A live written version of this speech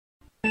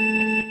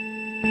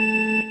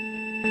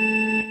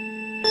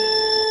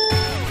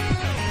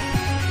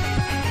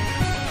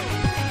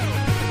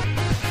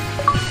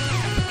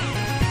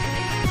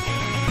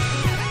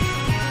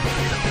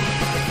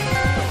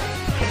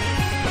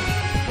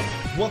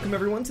Welcome,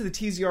 everyone, to the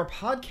TZR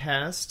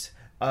podcast,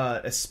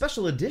 a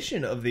special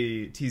edition of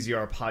the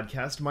TZR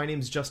podcast. My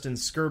name's Justin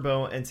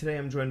Skirbo, and today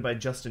I'm joined by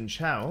Justin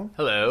Chow.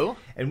 Hello.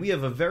 And we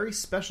have a very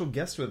special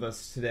guest with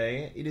us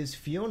today. It is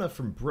Fiona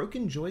from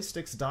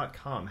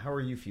BrokenJoysticks.com. How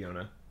are you,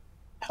 Fiona?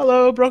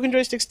 Hello,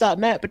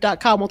 BrokenJoysticks.net, but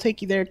 .com will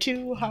take you there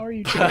too. How are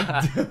you doing?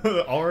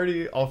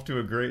 Already off to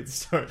a great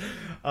start.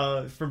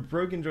 From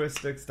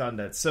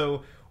BrokenJoysticks.net.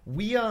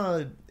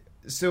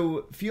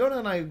 So Fiona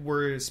and I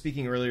were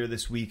speaking earlier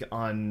this week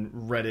on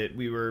Reddit.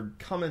 We were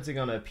commenting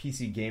on a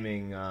PC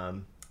gaming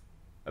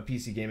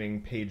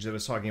page that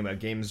was talking about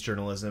games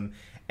journalism,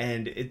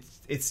 and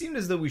it seemed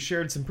as though we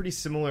shared some pretty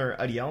similar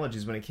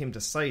ideologies when it came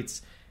to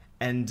sites.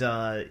 And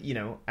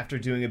after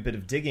doing a bit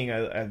of digging,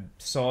 I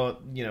saw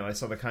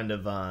the kind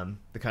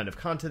of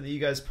content that you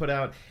guys put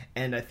out,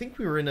 and I think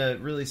we were in a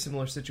really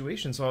similar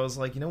situation. So I was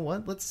like, you know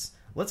what, let's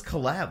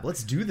collab,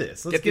 let's do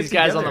this, let's get these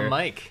guys on the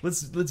mic.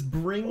 Let's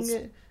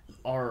bring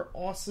our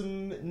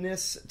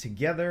awesomeness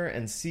together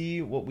and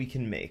see what we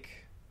can make.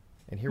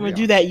 And here we'll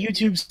do that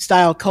YouTube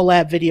style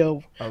collab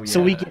video,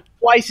 so we get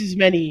twice as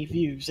many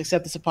views.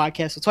 Except it's a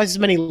podcast, so twice as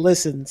many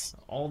listens.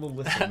 All the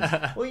listens.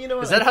 Well, you know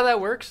what? Is that how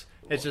that works?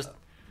 It just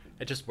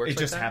works. It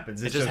just like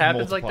happens. It just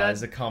happens like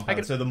that. It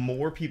compounds. So the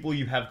more people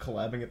you have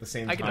collabing at the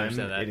same time,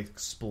 it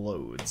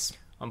explodes.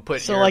 I'm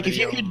putting. So like, if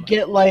you could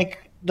get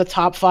like the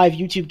top 5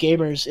 YouTube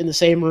gamers in the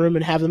same room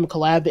and have them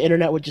collab, the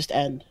internet would just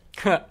end.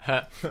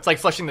 It's like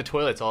flushing the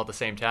toilets all at the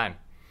same time.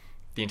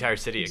 The entire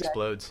city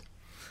explodes.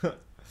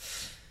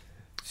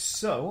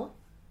 So,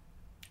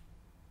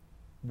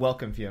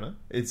 welcome, Fiona.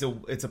 It's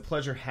a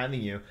pleasure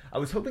having you. I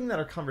was hoping that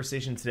our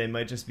conversation today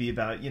might just be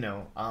about,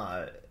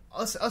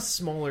 us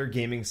smaller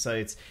gaming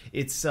sites.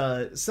 It's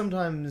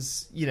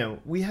sometimes,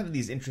 we have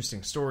these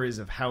interesting stories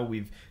of how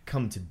we've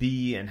come to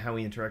be and how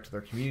we interact with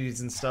our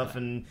communities and stuff.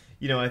 And,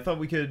 I thought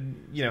we could,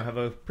 have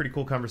a pretty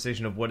cool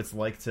conversation of what it's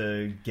like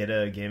to get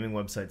a gaming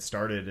website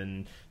started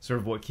and sort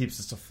of what keeps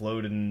us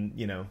afloat and,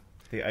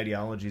 the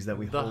ideologies that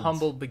we hold. The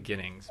humble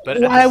beginnings.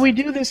 But why do we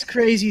do this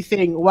crazy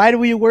thing? Why do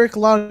we work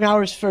long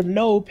hours for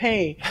no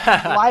pay?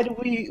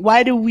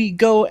 Why do we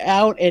go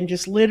out and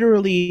just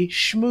literally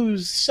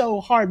schmooze so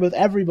hard with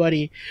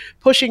everybody,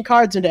 pushing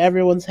cards into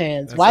everyone's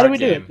hands? Why do we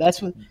do it?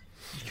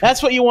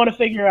 That's what you want to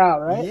figure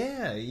out, right? Yeah.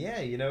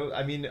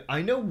 I mean,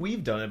 I know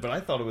we've done it, but I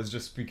thought it was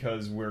just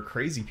because we're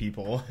crazy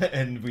people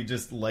and we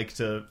just like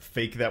to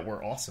fake that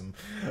we're awesome.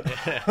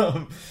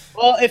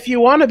 Well, if you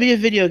want to be a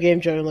video game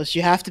journalist,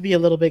 you have to be a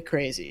little bit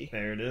crazy.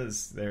 There it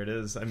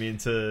is. I mean,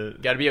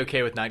 got to be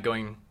okay with not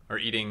going or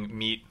eating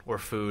meat or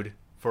food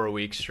for a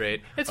week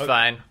straight. It's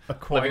fine.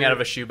 Living out of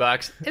a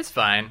shoebox, it's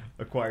fine.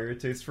 Acquire a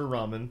taste for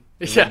ramen.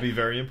 It will be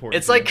very important.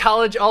 It's like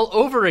college all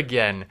over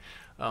again.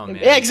 Oh, man.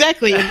 Yeah,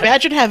 exactly.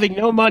 Imagine having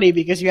no money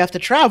because you have to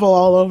travel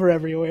all over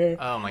everywhere.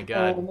 Oh, my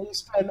God. You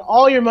spend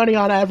all your money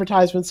on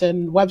advertisements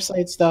and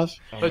website stuff.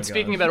 But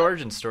speaking about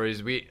origin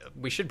stories, we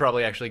should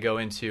probably actually go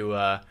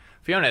into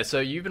Fiona. So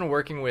you've been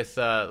working with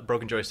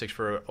Broken Joysticks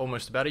for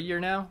almost about a year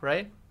now,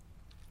 right?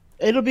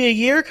 It'll be a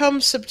year come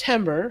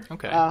September.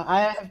 Okay.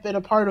 I have been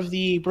a part of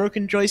the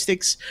Broken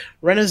Joysticks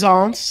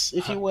Renaissance,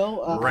 if you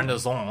will.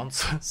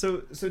 Renaissance. So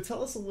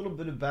tell us a little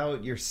bit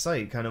about your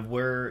site, kind of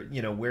where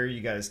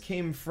you guys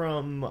came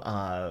from,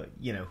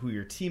 who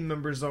your team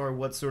members are,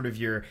 what sort of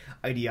your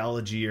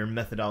ideology or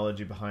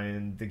methodology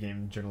behind the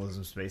game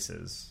journalism space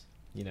is.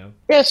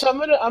 Yeah, so I'm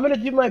gonna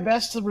do my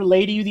best to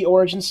relay to you the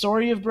origin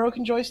story of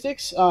Broken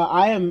Joysticks.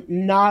 I am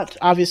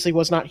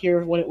was not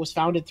here when it was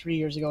founded 3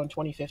 years ago in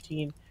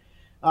 2015.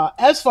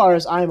 As far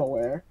as I'm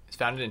aware, it's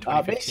founded in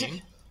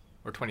 2015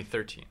 or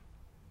 2013.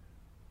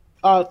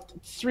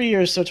 3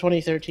 years, so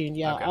 2013.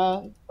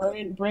 Yeah.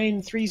 Okay.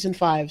 Brain 3s and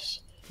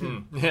 5s.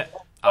 Yeah,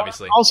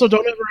 obviously. Also,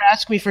 don't ever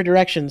ask me for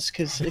directions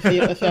because if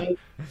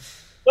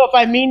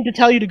I mean to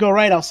tell you to go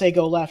right, I'll say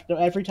go left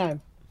every time.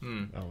 Oh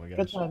my gosh.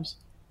 Good times.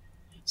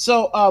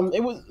 So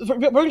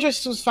Broken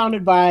Joysticks was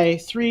founded by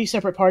 3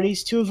 separate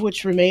parties, 2 of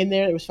which remain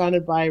there. It was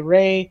founded by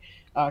Ray,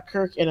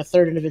 Kirk, and a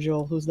third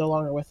individual who's no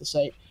longer with the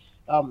site.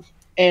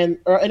 And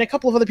a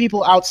couple of other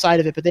people outside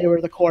of it, but they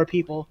were the core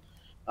people.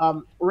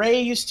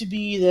 Ray used to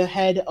be the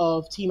head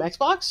of Team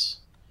Xbox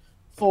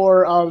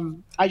for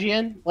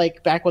IGN,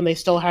 like back when they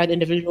still had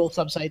individual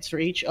subsites for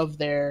each of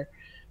the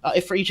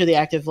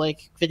active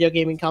video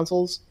gaming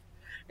consoles.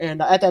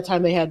 And at that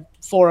time, they had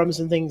forums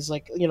and things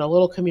like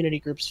little community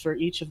groups for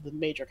each of the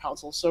major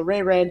consoles. So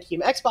Ray ran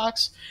Team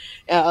Xbox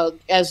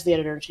as the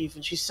editor in chief,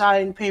 and she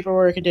signed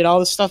paperwork and did all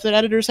the stuff that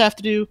editors have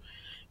to do.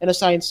 And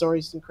assigned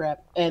stories and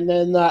crap. And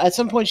then at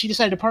some point, she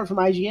decided to part from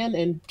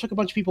IGN and took a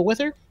bunch of people with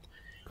her.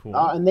 Cool.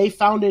 And they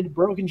founded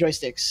Broken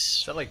Joysticks.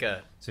 Is that like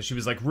So she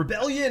was like,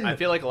 rebellion! I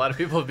feel like a lot of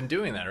people have been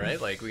doing that,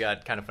 right? Like, we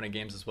got Kind of Funny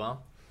Games as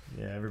well.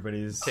 Yeah,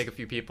 everybody's... Take a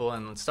few people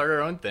and let's start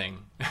our own thing.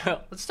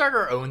 Let's do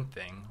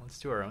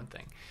our own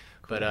thing.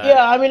 But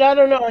yeah, I mean, I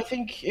don't know. I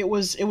think it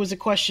was a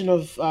question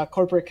of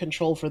corporate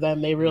control for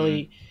them. They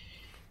really...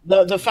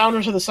 The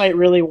founders of the site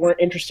really weren't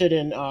interested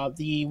in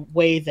the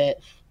way that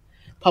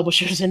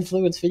publishers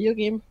influence video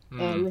game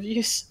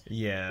reviews.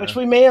 Yeah. Which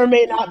we may or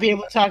may not be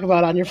able to talk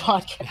about on your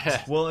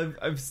podcast. Well,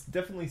 I've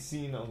definitely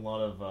seen a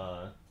lot of,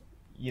 a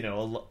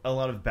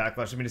lot of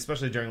backlash. I mean,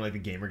 especially during like the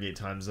Gamergate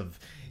times of,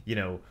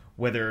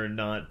 whether or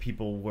not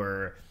people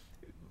were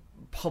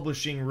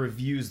publishing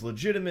reviews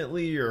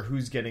legitimately or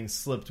who's getting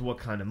slipped what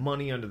kind of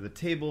money under the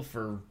table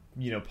for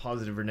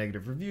positive or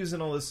negative reviews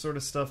and all this sort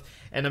of stuff.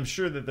 And I'm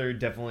sure that there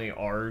definitely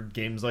are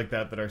games like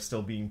that are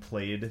still being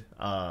played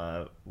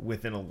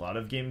within a lot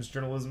of games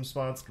journalism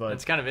spots. But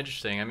it's kind of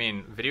interesting. I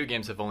mean, video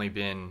games have only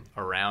been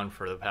around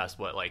for the past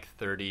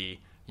 30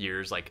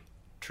 years, like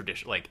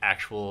tradition, like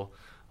actual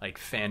like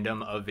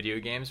fandom of video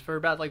games for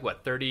about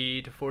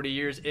 30 to 40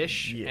 years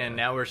ish. Yeah. And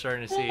now we're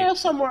starting to see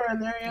somewhere in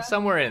there,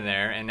 somewhere in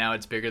there. And now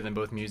it's bigger than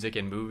both music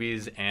and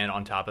movies. And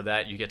on top of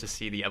that, you get to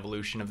see the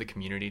evolution of the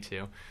community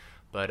too.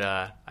 But,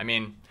 I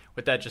mean,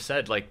 with that just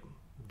said, like,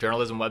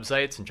 journalism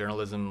websites and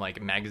journalism,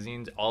 like,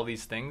 magazines, all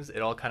these things,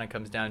 it all kind of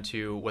comes down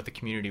to what the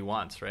community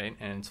wants, right?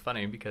 And it's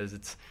funny because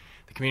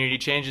the community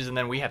changes and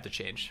then we have to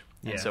change.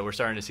 Yeah. And so we're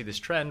starting to see this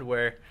trend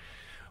where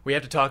we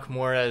have to talk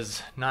more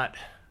as not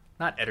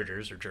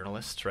editors or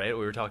journalists, right?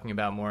 We were talking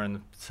about more in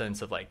the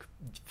sense of, like,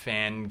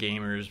 fan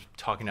gamers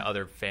talking to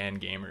other fan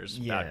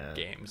gamers about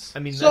games. I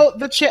mean, so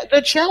the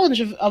challenge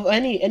of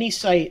any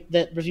site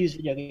that reviews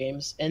video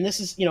games, and this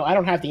is, I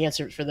don't have the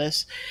answer for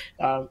this,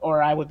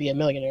 or I would be a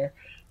millionaire,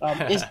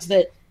 is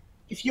that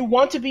if you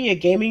want to be a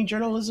gaming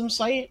journalism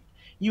site,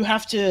 you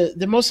have to,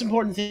 the most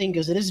important thing,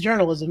 because it is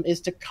journalism, is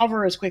to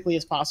cover as quickly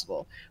as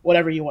possible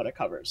whatever you want to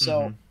cover.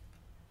 So,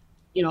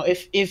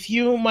 if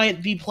you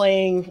might be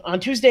playing on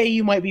Tuesday,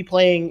 you might be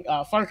playing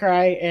Far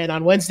Cry, and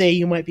on Wednesday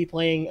you might be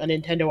playing a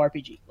Nintendo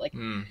RPG.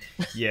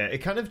 Yeah, it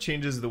kind of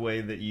changes the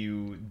way that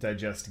you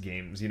digest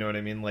games. You know what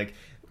I mean? Like,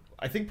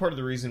 I think part of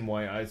the reason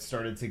why I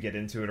started to get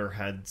into it or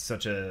had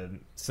such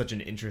an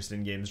interest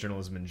in games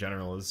journalism in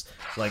general is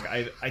like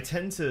I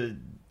tend to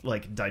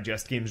like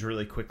digest games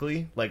really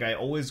quickly. Like, I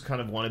always kind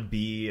of want to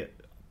be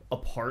a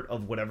part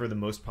of whatever the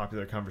most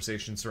popular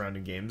conversation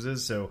surrounding games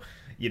is. So,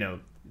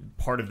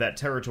 part of that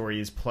territory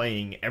is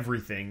playing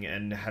everything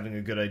and having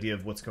a good idea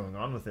of what's going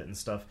on with it and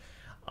stuff.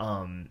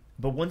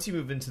 But once you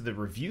move into the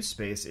review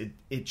space,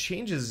 it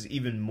changes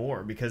even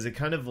more because it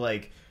kind of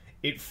like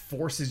it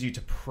forces you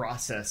to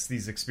process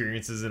these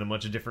experiences in a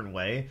much different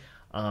way.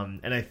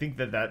 And I think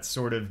that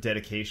sort of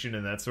dedication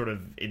and that sort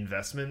of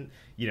investment,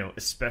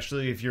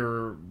 especially if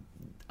you're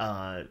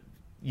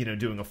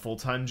doing a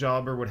full-time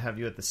job or what have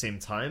you at the same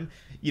time,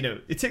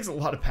 it takes a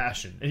lot of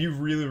passion and you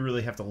really,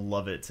 really have to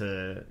love it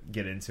to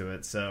get into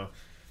it. So,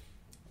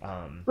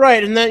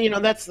 right. And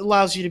then, that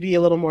allows you to be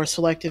a little more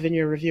selective in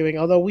your reviewing,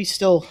 although we're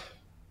still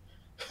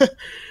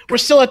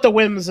at the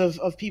whims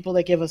of people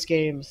that give us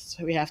games.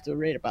 So we have to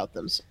rate about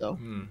them. So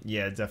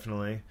yeah,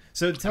 definitely.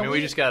 So tell me,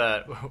 we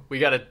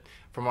got a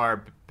from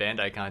our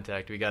Bandai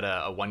contact, we got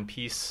a One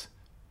Piece,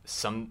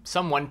 some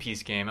One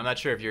Piece game. I'm not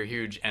sure if you're a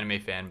huge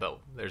anime fan, but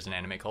there's an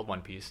anime called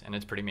One Piece, and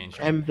it's pretty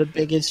mainstream. I'm the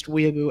biggest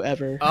weeaboo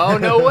ever. Oh,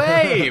 no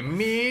way!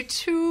 Me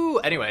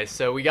too! Anyway,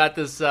 so we got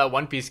this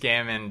One Piece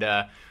game,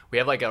 and we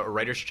have like a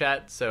writer's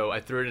chat, so I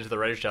threw it into the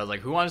writer's chat. I was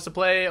like, who wants to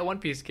play a One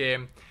Piece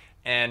game?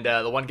 And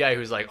the one guy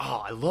who's like,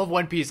 oh, I love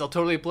One Piece, I'll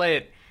totally play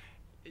it.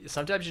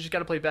 Sometimes you just got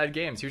to play bad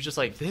games. He was just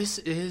like, this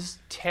is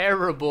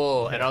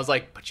terrible. And I was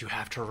like, but you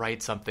have to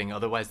write something,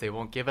 otherwise they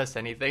won't give us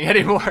anything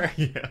anymore.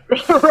 Yeah.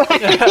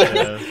 Right.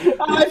 Yeah.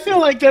 I feel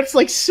like that's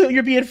like, so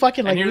you're being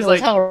fucking like real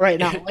as hell right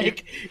now.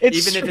 Like,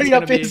 it's even straight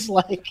up is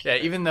like... Yeah,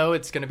 even though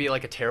it's going to be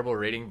like a terrible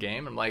rating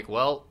game, I'm like,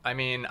 well, I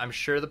mean, I'm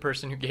sure the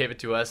person who gave it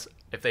to us,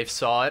 if they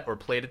saw it or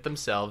played it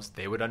themselves,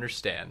 they would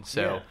understand.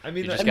 So yeah. I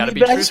mean, you just got to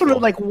be truthful. I just want to,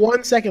 like,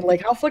 1 second,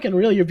 like, how fucking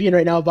real you're being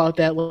right now about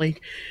that.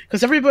 Like,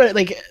 because everybody,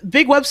 like,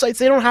 big websites,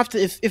 they don't have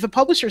to, if a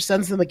publisher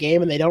sends them a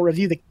game and they don't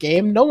review the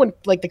game, no one,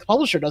 like, the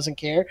publisher doesn't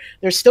care.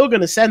 They're still going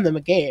to send them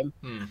a game.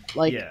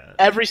 Like,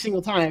 every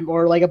single time.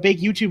 Or, like, a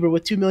big YouTuber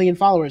with 2 million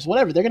followers,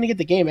 whatever. They're going to get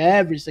the game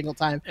every single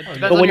time.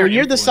 But when you're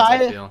near the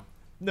side...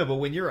 No, but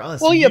when you're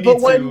us, well, you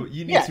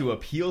need to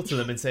appeal to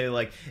them and say,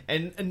 like,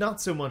 and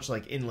not so much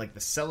like in like the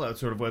sellout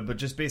sort of way, but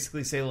just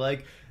basically say,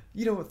 like,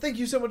 thank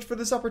you so much for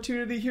this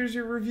opportunity. Here's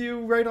your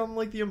review right on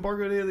like the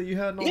embargo day that you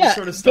had and all this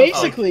sort of stuff.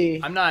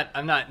 Basically, I'm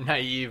not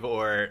naive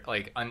or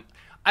like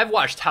I've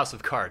watched House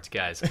of Cards,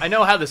 guys. I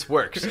know how this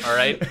works. All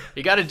right,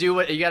 you got to do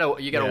what you got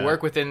to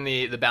work within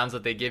the bounds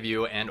that they give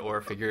you, and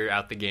or figure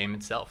out the game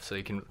itself, so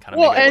you can kind of.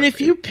 Well, and if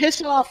you piss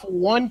off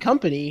one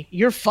company,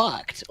 you're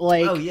fucked.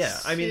 Like, oh yeah,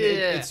 I mean,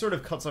 it sort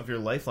of cuts off your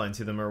lifeline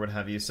to them or what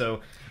have you.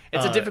 So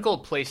it's a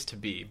difficult place to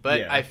be,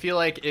 but I feel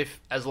like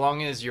as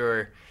long as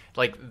you're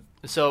like,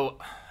 so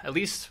at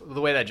least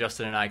the way that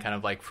Justin and I kind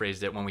of like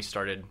phrased it when we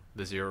started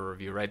the Zero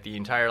Review, right? The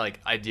entire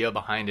like idea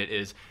behind it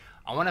is,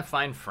 I want to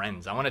find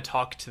friends. I want to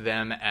talk to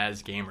them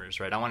as gamers,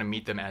 right? I want to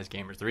meet them as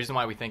gamers. The reason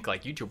why we think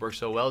like YouTube works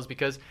so well is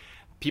because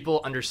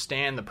people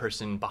understand the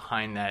person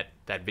behind that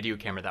video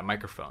camera, that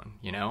microphone,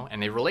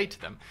 and they relate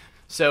to them.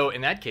 So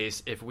in that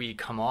case, if we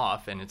come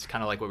off, and it's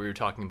kind of like what we were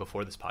talking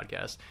before this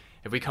podcast,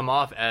 if we come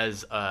off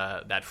as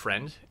that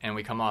friend and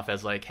we come off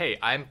as like, hey,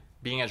 I'm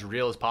being as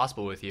real as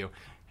possible with you.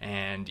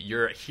 And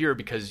you're here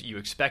because you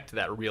expect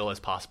that real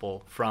as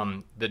possible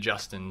from the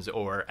Justins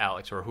or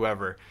Alex or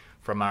whoever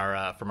from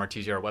our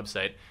TZR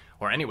website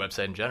or any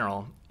website in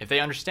general. If they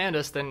understand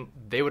us, then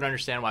they would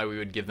understand why we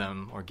would give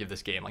them or give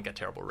this game like a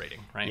terrible rating,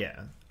 right?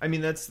 Yeah, I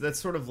mean that's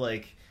sort of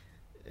like.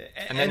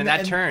 And then in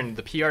that turn,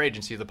 the PR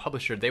agency, the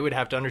publisher, they would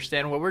have to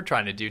understand what we're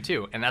trying to do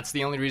too. And that's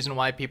the only reason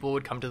why people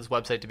would come to this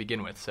website to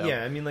begin with. So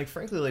yeah, I mean, like,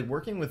 frankly, like,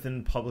 working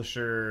within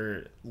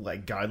publisher,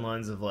 like,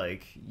 guidelines of,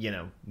 like, you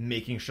know,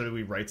 making sure that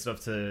we write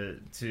stuff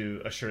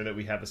to assure that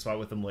we have a spot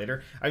with them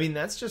later. I mean,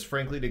 that's just,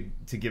 frankly,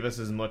 to give us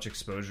as much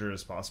exposure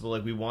as possible.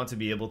 Like, we want to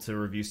be able to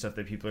review stuff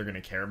that people are going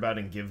to care about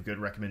and give good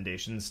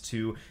recommendations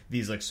to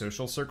these, like,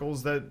 social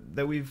circles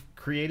that we've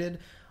created.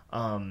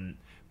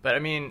 But I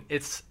mean,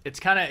 it's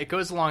kind of, it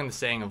goes along the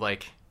saying of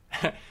like,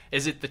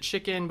 is it the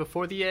chicken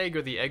before the egg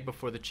or the egg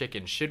before the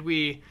chicken? Should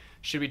we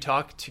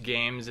talk to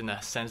games in the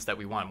sense that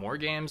we want more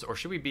games, or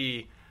should we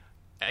be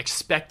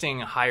expecting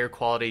higher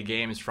quality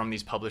games from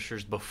these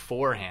publishers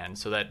beforehand,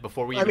 so that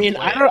before we? I don't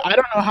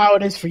know how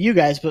it is for you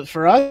guys, but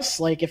for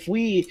us, like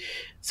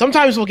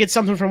sometimes we'll get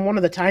something from one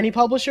of the tiny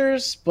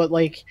publishers, but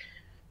like.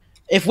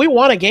 If we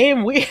want a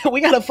game, we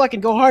gotta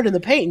fucking go hard in the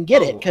paint and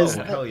get it. Because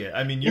hell yeah!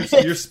 I mean,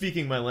 you're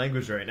speaking my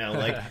language right now.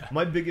 Like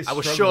my biggest, I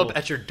will show up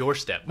at your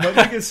doorstep. My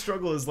biggest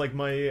struggle is like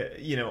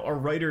our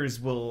writers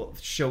will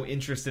show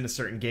interest in a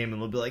certain game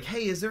and they'll be like,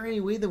 "Hey, is there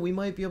any way that we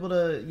might be able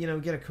to,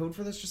 get a code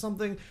for this or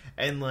something?"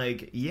 And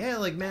like, yeah,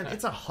 like man,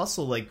 it's a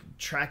hustle, like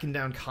tracking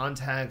down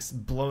contacts,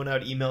 blowing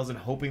out emails, and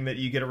hoping that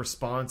you get a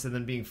response, and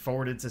then being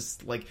forwarded to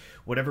like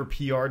whatever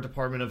PR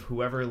department of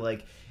whoever,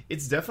 like.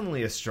 It's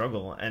definitely a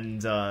struggle,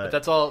 and but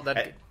that's all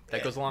that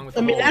goes along with.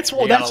 That's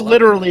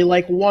literally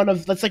like one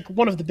of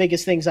the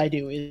biggest things I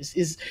do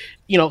is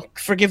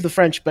forgive the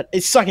French, but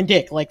it's sucking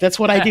dick. Like that's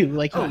what I do.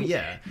 Like oh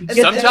yeah,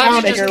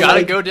 sometimes you just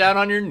gotta go down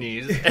on your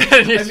knees.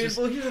 I mean,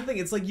 well, here's the thing: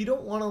 it's like you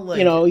don't want to like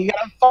you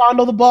gotta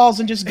fondle the balls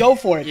and just go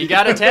for it. You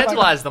gotta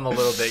tantalize them a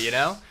little bit,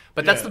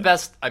 But that's the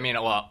best. I mean,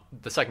 well,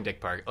 the sucking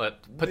dick part.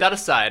 Put that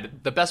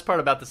aside. The best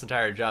part about this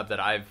entire job that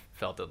I've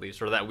felt, at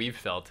least, or that we've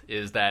felt,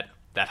 is that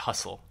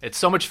hustle. It's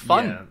so much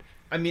fun. Yeah.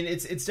 I mean,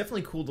 it's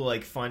definitely cool to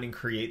like find and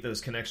create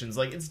those connections.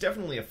 Like, it's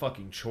definitely a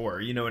fucking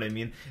chore. You know what I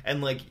mean?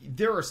 And like,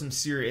 there are some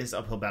serious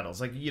uphill battles.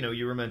 Like,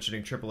 you were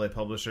mentioning AAA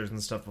publishers and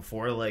stuff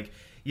before. Like,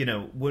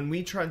 when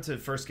we tried to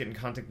first get in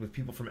contact with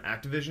people from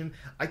Activision,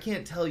 I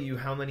can't tell you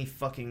how many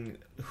fucking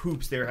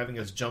hoops they were having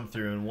us jump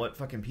through and what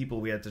fucking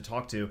people we had to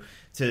talk to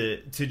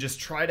just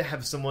try to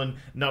have someone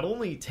not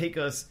only take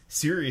us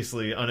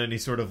seriously on any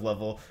sort of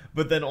level,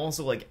 but then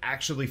also like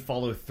actually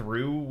follow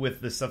through with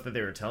the stuff that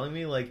they were telling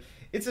me. Like,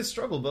 it's a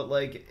struggle, but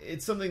like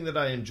it's something that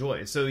I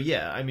enjoy. So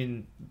yeah, I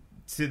mean,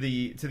 to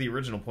the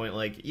original point,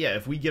 like yeah,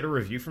 if we get a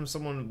review from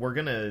someone, we're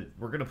gonna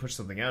push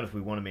something out if we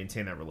want to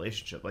maintain that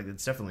relationship. Like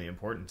it's definitely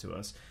important to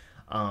us.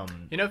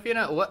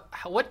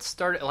 What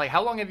started, like,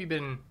 how long have you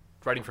been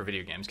writing for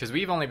video games? Because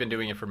we've only been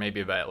doing it for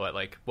maybe about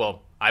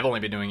I've only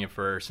been doing it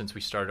since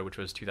we started, which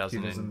was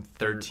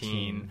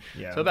 2013.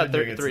 Yeah, so about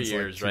 3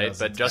 years, right?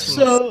 But Justin's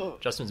been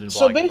blogging.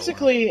 So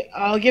basically,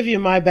 I'll give you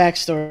my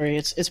backstory.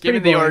 It's pretty. Give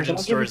me the origin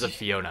stories of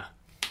Fiona.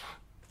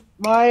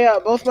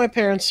 Both my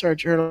parents are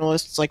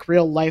journalists, like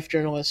real life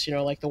journalists,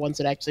 like the ones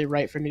that actually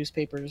write for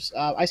newspapers.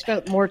 I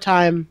spent more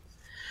time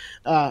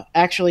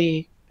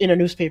actually in a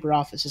newspaper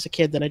office as a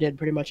kid than I did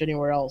pretty much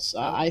anywhere else.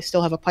 I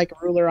still have a Pica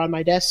ruler on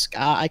my desk.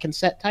 I can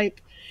set type,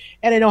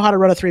 and I know how to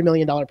run a $3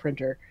 million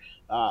printer.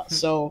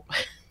 So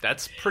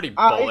that's pretty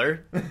baller.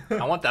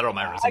 I want that on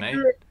my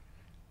resume.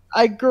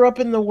 I grew up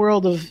in the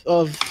world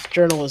of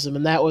journalism,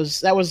 and that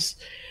was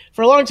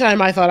for a long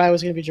time. I thought I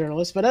was going to be a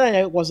journalist, but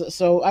I wasn't.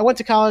 So I went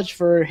to college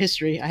for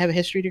history. I have a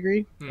history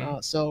degree.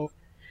 So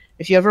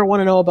if you ever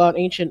want to know about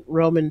ancient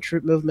Roman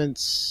troop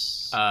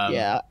movements,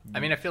 yeah. I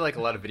mean, I feel like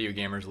a lot of video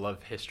gamers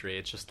love history.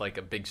 It's just like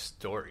a big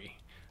story.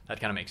 That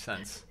kind of makes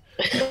sense.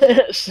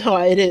 So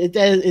it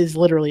is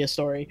literally a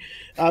story.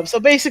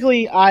 So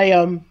basically, I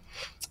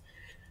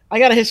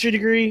got a history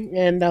degree,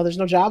 and there's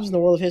no jobs in the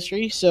world of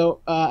history.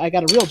 So I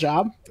got a real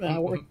job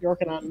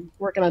working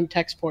on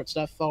tech support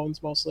stuff,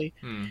 phones mostly.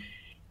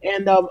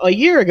 And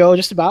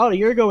just about a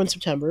year ago in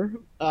September,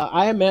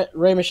 I met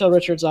Ray Michelle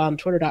Richards on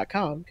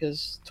Twitter.com,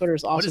 because Twitter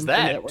is awesome. What is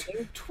that?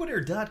 Networking.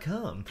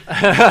 Twitter.com.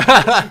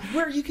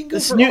 Where you can go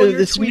this for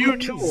all your new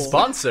tool.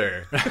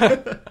 Sponsor.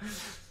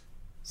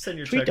 Send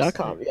your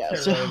Tweet.com, yeah.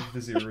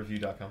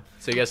 Review.com.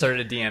 So you guys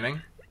started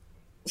DMing?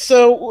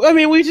 So, I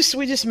mean, we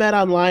just met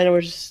online, and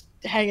we're just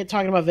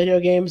talking about video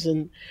games,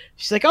 and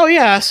she's like, "Oh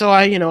yeah, so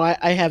I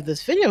have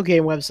this video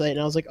game website," and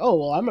I was like, "Oh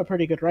well, I'm a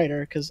pretty good writer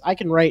because I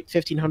can write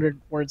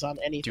 1,500 words on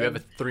anything." Do you have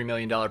a $3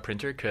 million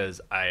printer? Because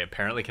I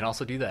apparently can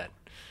also do that.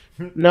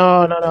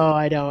 No,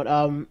 I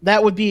don't.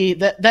 That would be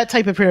that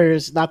type of printer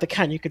is not the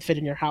kind you could fit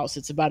in your house.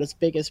 It's about as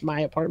big as my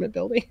apartment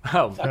building.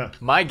 Oh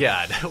my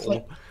god!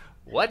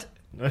 What?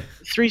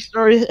 3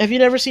 stories. Have you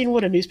never seen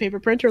what a newspaper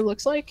printer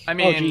looks like? I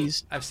mean, oh,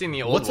 geez. I've seen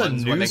the old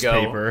ones when they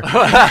go.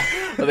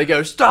 Or they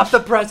go, stop the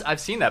press. I've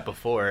seen that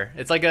before.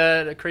 It's like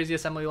a crazy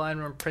assembly line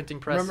or printing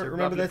press.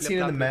 Remember that scene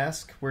in The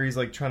Mask where he's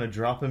like trying to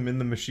drop him in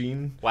the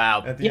machine?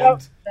 Wow. At the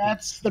end?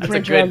 That's the That's a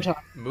printer I'm good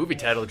talking. movie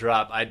title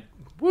drop. I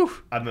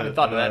haven't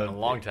thought of that in a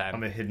long time.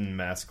 I'm a hidden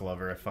Mask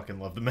lover. I fucking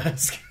love The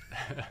Mask.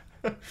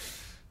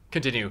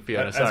 Continue,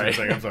 Fiona. Sorry.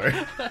 Sorry. I'm sorry.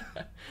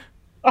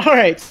 All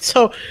right,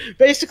 so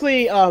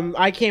basically,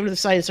 I came to the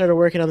site and started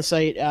working on the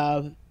site,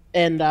 and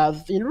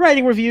in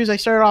writing reviews. I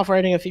started off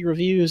writing a few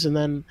reviews, and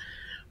then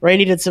Ray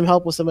needed some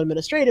help with some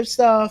administrative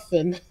stuff,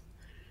 and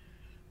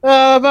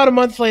about a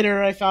month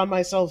later, I found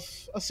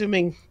myself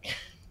assuming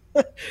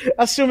not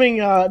assuming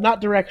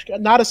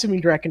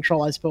direct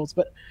control, I suppose,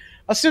 but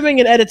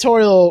assuming an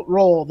editorial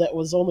role that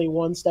was only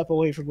one step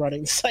away from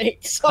running the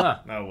site. So,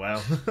 Oh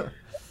wow.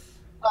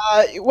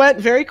 it went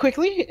very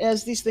quickly,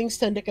 as these things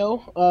tend to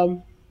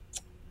go.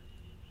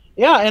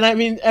 Yeah, and I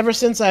mean, ever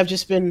since I've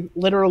just been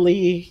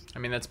literally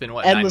that's been,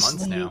 what, 9 months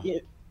endlessly now?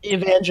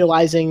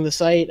 evangelizing the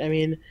site. I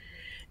mean,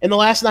 in the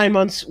last 9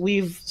 months,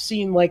 we've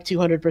seen like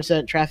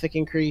 200% traffic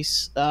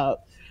increase.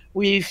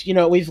 We've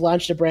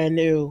launched a brand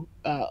new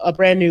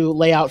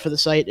layout for the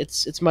site.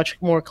 It's much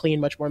more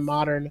clean, much more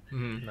modern.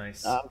 Mm-hmm.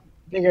 Nice.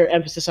 Bigger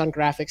emphasis on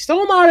graphics.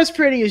 Still not as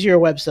pretty as your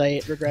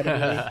website,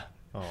 regrettably.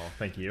 Oh,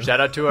 thank you. Shout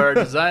out to our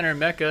designer,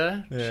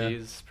 Mecca. Yeah.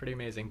 She's pretty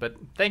amazing. But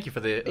thank you for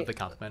the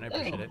compliment. I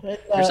appreciate it. And,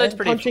 Your site's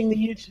pretty... punching the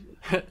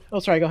YouTube. Oh,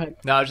 sorry. Go ahead.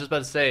 No, I was just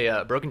about to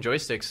say, Broken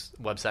Joysticks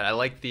website. I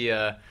like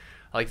the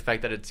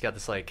fact that it's got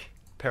this like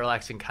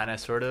parallaxing kind of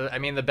sort of. I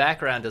mean, the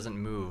background doesn't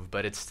move,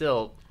 but it's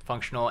still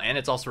functional and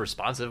it's also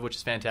responsive, which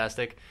is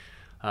fantastic.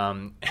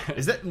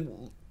 Is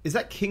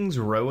that King's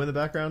Row in the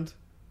background?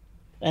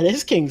 That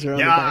is King's Row.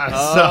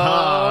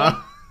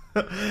 Yes.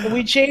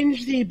 We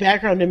change the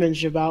background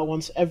image about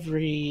once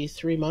every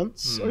 3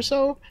 months or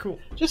so. Cool.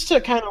 Just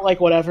to kind of like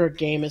whatever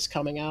game is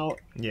coming out.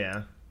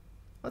 Yeah.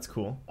 That's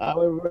cool.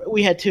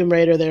 We had Tomb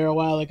Raider there a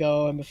while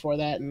ago, and before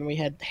that, and we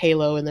had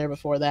Halo in there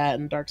before that,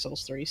 and Dark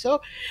Souls 3.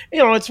 So,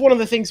 it's one of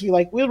the things we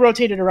like. We'll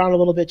rotate it around a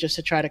little bit just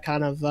to try to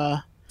kind of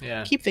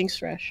keep things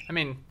fresh. I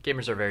mean,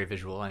 gamers are very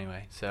visual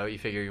anyway, so you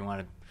figure you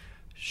want to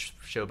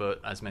showboat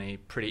as many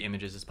pretty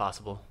images as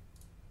possible.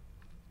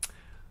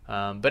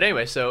 But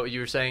anyway, so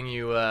you were saying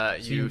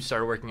you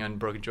started working on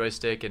Broken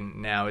Joystick,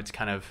 and now it's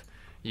kind of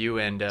you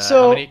and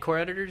how many core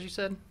editors you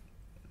said?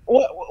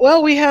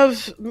 Well, we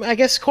have, I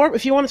guess,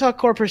 if you want to talk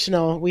core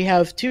personnel, we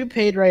have 2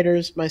 paid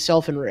writers,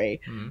 myself and Ray.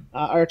 Mm-hmm.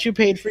 Our 2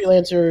 paid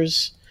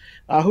freelancers,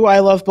 who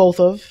I love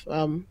both of.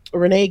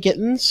 Renee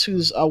Gittins,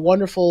 who's a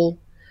wonderful,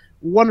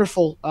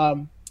 wonderful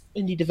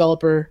indie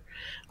developer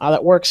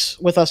that works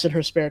with us in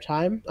her spare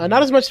time.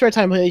 Not as much spare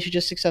time, but she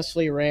just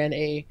successfully ran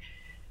a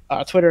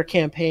Twitter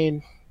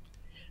campaign.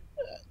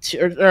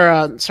 A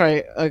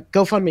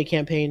GoFundMe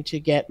campaign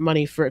to get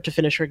money to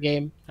finish her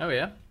game. Oh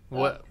yeah,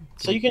 what?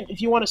 So you can,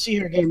 if you want to see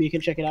her game, you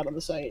can check it out on the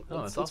site.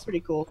 Oh, that's awesome. It's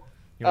pretty cool.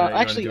 You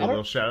want to do a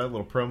little shout out, a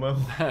little promo?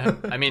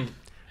 I mean,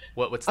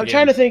 what's the I'm game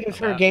trying to think if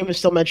about? her game is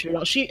still mentioned.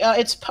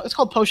 It's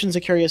called Potions: A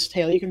Curious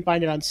Tale. You can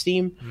find it on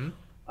Steam.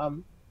 Mm-hmm.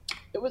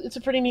 It's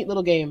a pretty neat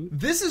little game.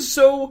 This is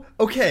so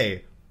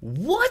okay.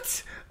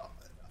 What?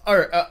 All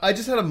right, I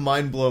just had a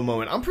mind blow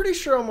moment. I'm pretty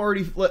sure I'm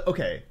already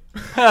okay.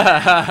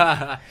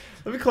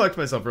 Let me collect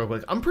myself real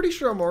quick. I'm pretty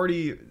sure I'm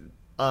already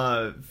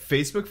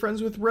Facebook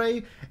friends with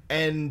Ray,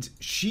 and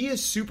she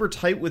is super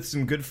tight with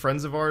some good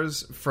friends of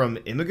ours from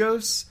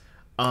Imagos.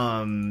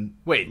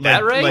 Wait,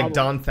 that Ray? Like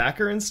Don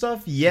Thacker and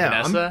stuff?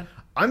 Yeah. Vanessa?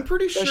 I'm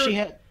pretty sure...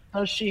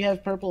 Does she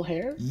have purple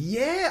hair?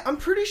 Yeah, I'm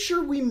pretty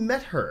sure we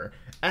met her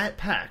at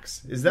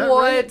PAX. Is that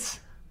what? right?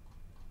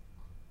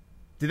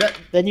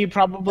 Then you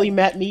probably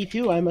met me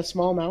too. I'm a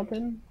small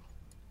mountain.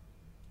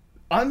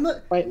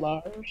 Quite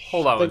large.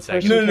 Hold on one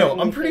second. No.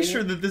 I'm pretty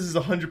sure that this is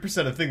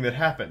 100% a thing that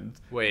happened.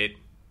 Wait.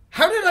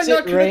 How did I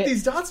not connect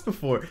these dots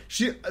before?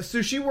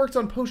 She worked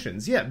on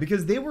potions, yeah,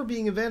 because they were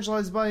being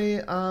evangelized by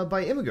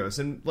Imagos,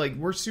 and like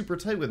we're super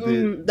tight with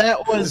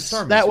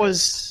that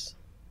was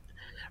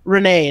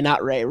Renee,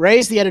 not Ray.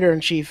 Ray's the editor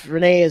in chief.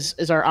 Renee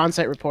is our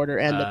on-site reporter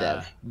and the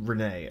dev.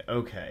 Renee,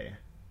 okay.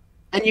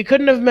 And you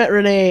couldn't have met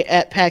Renee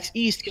at PAX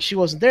East because she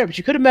wasn't there, but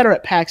you could have met her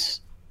at PAX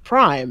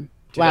Prime.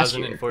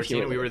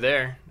 2014, we were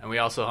there, and we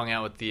also hung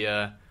out with the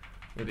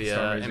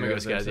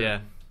Imagos guys. Yeah.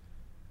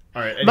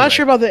 All right. Anyway. I'm not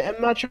sure about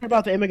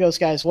the Imagos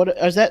guys. What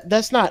is that?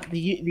 That's not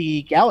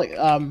the Galaxy.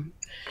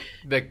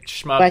 The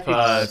shmup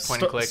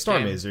point and click. Star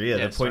game. Mazer,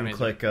 yeah, the point and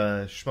click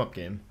shmup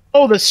game.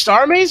 Oh, the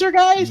Star Mazer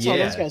guys. Yeah. Oh,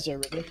 those guys are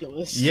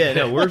ridiculous. Yeah,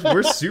 no,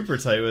 we're super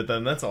tight with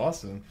them. That's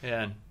awesome.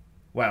 Yeah.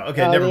 Wow.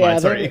 Okay, never mind.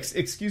 Sorry.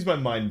 Excuse my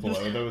mind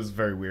blow. That was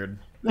very weird.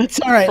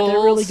 That's all right.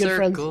 They're really good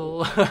friends.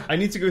 I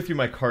need to go through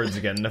my cards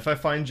again, and if I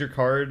find your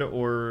card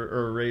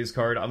or Ray's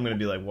card, I'm gonna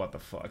be like, "What the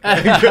fuck?"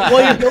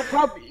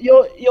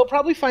 Well, you'll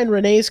probably find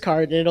Renee's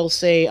card, and it'll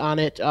say on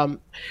it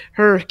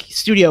her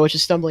studio, which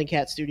is Stumbling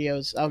Cat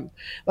Studios.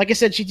 Like I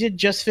said, she did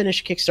just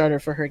finish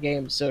Kickstarter for her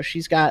game, so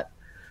she's got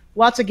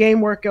lots of game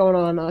work going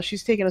on.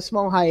 She's taking a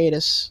small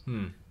hiatus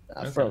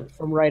from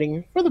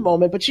writing for the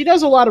moment, but she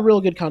does a lot of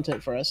real good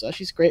content for us.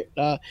 She's great,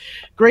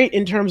 great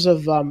in terms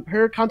of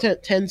her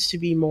content tends to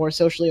be more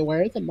socially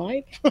aware than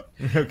mine.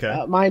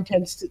 Okay. I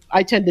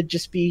tend to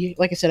just be,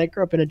 like I said, I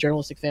grew up in a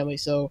journalistic family,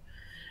 so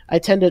I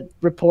tend to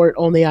report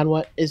only on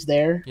what is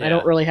there. Yeah. I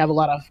don't really have a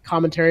lot of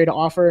commentary to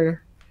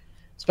offer,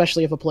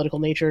 especially of a political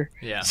nature.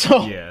 Yeah.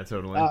 So Yeah,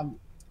 totally.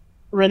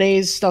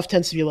 Renee's stuff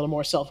tends to be a little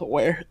more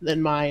self-aware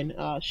than mine.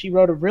 She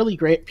wrote a really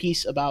great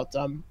piece about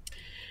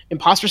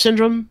imposter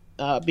syndrome,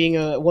 being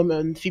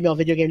a female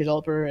video game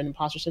developer, and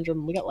imposter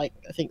syndrome. We got I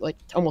think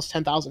almost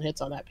 10,000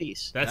 hits on that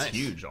piece. That's Nice.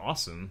 huge.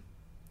 Awesome.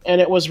 And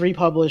it was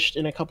republished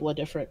in a couple of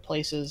different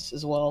places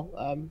as well.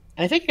 And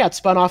I think it got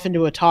spun off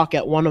into a talk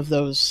at one of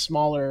those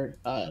smaller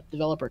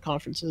developer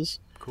conferences.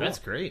 Cool. That's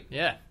great.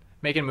 Yeah,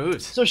 making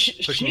moves. So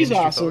she's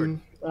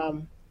awesome.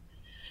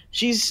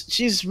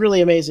 She's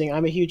really amazing.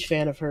 I'm a huge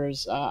fan of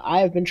hers.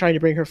 I have been trying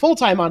to bring her full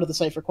time onto the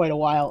site for quite a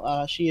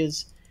while. She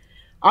is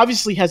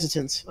obviously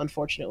hesitant,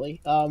 unfortunately,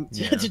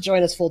 to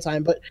join us full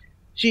time, but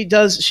she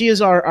does. She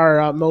is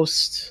our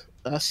most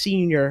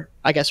senior,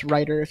 I guess,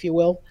 writer, if you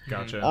will.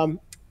 Gotcha.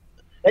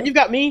 Then you've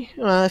got me,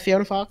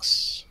 Fiona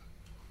Fox.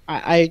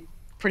 I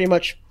pretty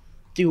much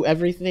do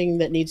everything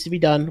that needs to be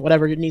done,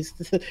 whatever it needs.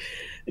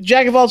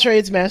 Jack of all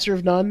trades, master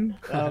of none.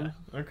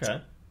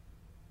 Okay.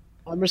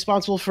 I'm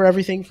responsible for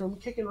everything from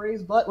kicking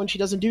Ray's butt when she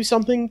doesn't do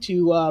something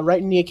to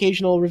writing the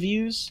occasional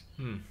reviews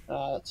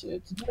to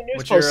doing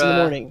news posts in the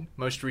morning.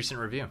 Most recent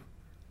review?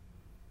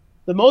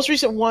 The most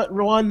recent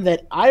one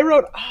that I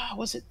wrote,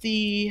 was it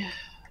the...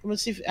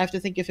 Let's see, I have to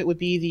think if it would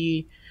be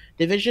the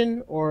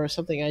Division or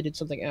something. I did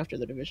something after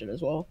the Division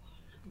as well.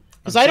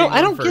 Because I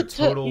don't get to,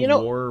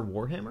 Total War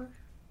Warhammer?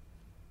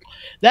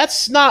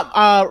 That's not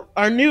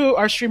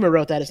our streamer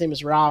wrote that. His name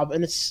is Rob,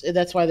 and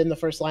that's why in the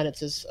first line it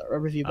says a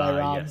review by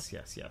Rob.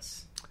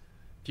 Yes.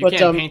 If you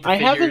can't paint the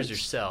figures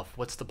yourself,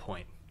 what's the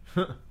point?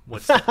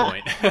 What's the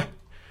point?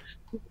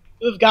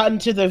 We've gotten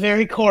to the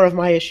very core of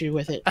my issue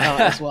with it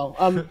as well.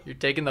 You're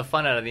taking the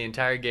fun out of the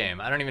entire game.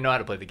 I don't even know how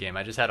to play the game.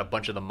 I just had a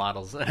bunch of the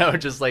models, and I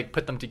would just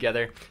put them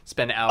together,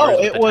 spend hours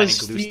with the tiny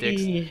glue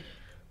sticks.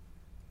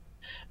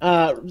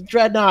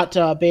 Dreadnought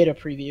beta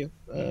preview.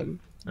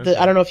 Okay.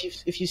 I don't know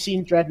if you've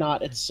seen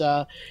Dreadnought. It's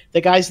the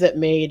guys that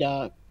made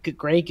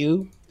Grey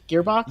Goo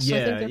Gearbox. Yeah,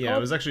 I think they're called. I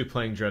was actually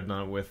playing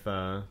Dreadnought with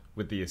the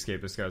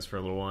Escapist guys for a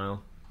little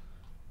while.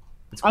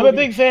 I'm a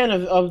big fan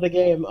of the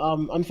game.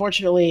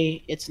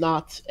 Unfortunately, it's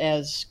not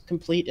as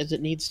complete as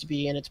it needs to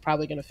be, and it's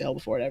probably going to fail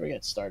before it ever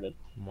gets started.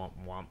 Womp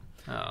womp.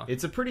 Oh.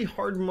 It's a pretty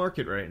hard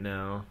market right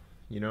now.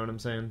 You know what I'm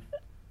saying?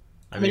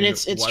 I mean,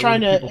 it's why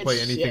trying to people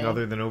play anything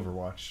other than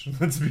Overwatch.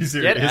 Let's be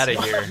serious. Get out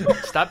of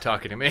here! Stop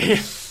talking to me.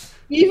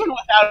 Even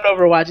without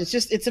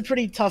Overwatch, it's a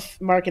pretty tough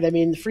market. I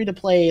mean, free to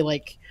play,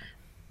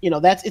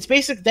 that's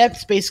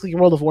basically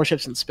World of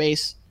Warships in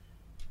space.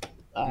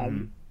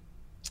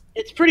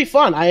 It's pretty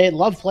fun. I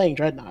love playing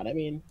Dreadnought. I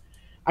mean,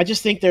 I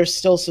just think there's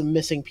still some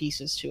missing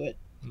pieces to it.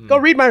 Go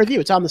read my review.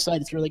 It's on the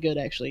site. It's really good,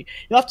 actually.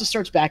 You'll have to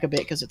search back a bit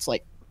because it's I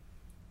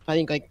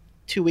think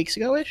 2 weeks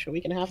ago-ish, a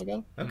week and a half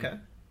ago. Okay.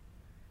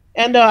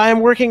 And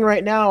I'm working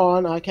right now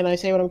on, can I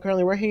say what I'm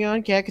currently working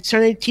on? Yeah,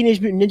 concerning Teenage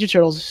Mutant Ninja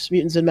Turtles,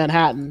 Mutants in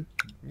Manhattan.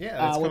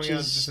 Yeah, it's coming out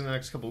just in the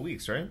next couple of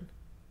weeks, right?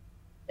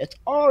 It's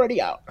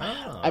already out,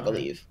 I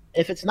believe. Right.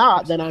 If it's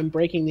not, then I'm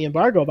breaking the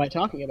embargo by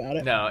talking about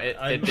it. No,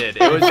 it did.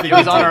 It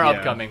was on our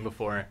upcoming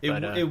before.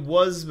 It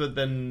was, but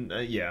then,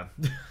 yeah.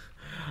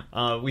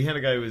 We had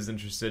a guy who was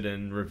interested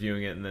in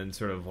reviewing it and then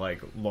sort of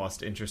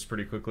lost interest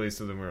pretty quickly,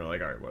 so then we were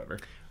like, all right, whatever.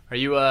 Are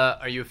you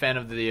a fan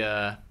of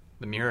the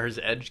Mirror's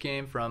Edge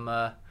game from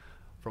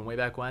way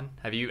back when?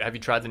 Have you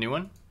tried the new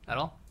one at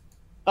all?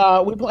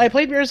 I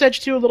played Mirror's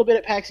Edge 2 a little bit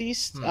at PAX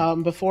East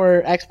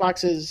before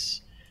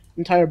Xbox's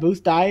entire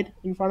booth died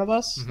in front of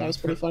us. That was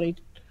pretty funny.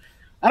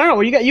 I don't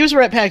know. You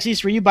were at PAX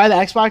East. Were you by the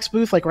Xbox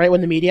booth right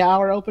when the media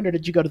hour opened, or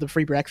did you go to the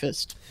free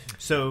breakfast?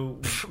 So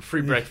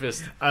free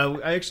breakfast.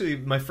 I actually,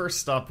 my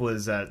first stop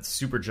was at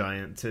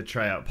Supergiant to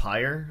try out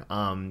Pyre,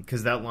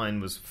 because that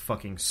line was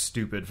fucking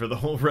stupid for the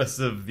whole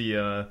rest of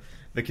the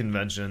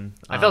convention.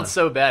 I felt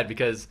so bad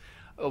because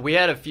we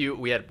had a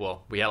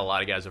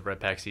lot of guys over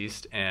at PAX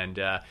East, and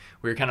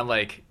we were kind of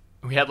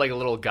we had a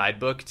little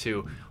guidebook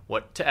to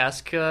what to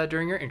ask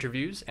during your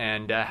interviews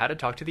and how to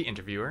talk to the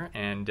interviewer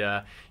and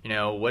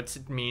what's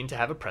it mean to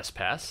have a press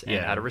pass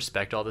and how to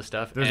respect all this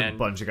stuff. There's a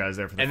bunch of guys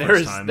there for the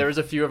first time. There was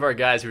a few of our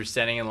guys who were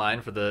standing in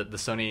line for the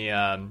Sony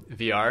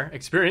VR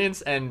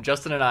experience, and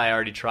Justin and I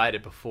already tried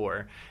it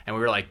before, and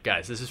we were like,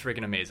 guys, this is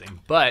freaking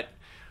amazing. But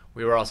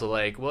we were also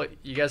like, well,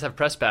 you guys have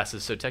press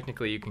passes, so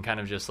technically you can kind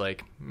of just you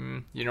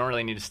don't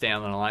really need to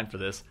stand on the line for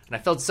this. And I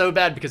felt so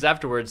bad because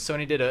afterwards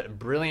Sony did a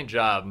brilliant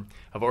job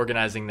of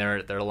organizing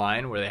their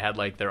line where they had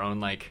their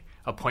own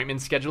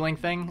appointment scheduling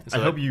thing. So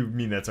I hope you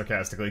mean that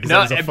sarcastically because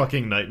that was a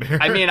fucking nightmare.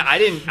 I mean, I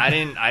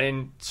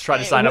didn't try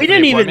to sign up. We for the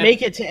didn't even appointment.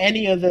 make it to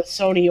any of the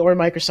Sony or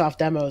Microsoft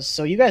demos,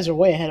 so you guys are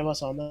way ahead of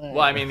us on that.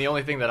 Well, I mean, the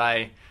only thing that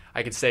I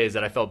could say is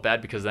that I felt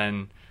bad because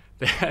then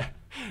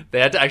they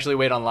had to actually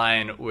wait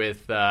online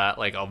with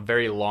a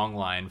very long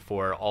line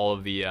for all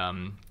of the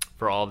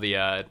for all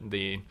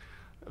the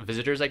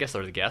visitors, I guess,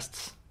 or the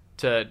guests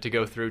to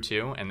go through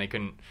too, and they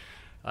couldn't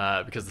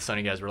because the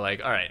Sony guys were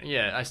like, all right,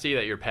 yeah, I see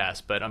that you're press,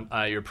 but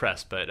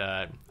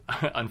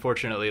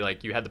unfortunately,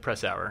 like, you had the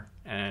press hour,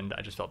 and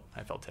I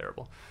felt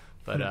terrible.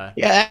 But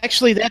yeah,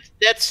 actually,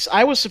 that's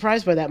I was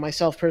surprised by that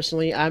myself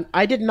personally.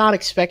 I did not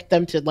expect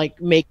them to like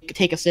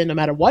take us in no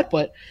matter what,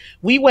 but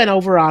we went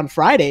over on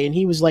Friday, and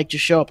he was like,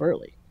 just show up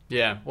early.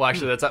 Yeah, well,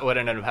 actually, that's what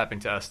ended up happening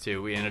to us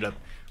too. We ended up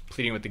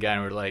pleading with the guy,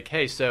 and we were like,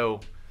 hey,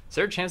 so is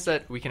there a chance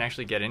that we can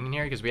actually get in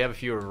here? Because we have a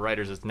few of our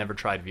writers that's never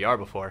tried VR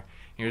before. And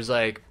he was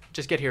like,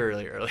 just get here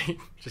early.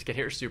 Just get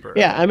here super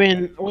early. Yeah, I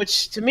mean,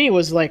 which to me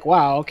was like,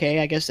 wow, okay,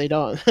 I guess they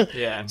don't.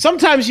 Yeah.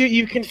 Sometimes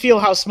you can feel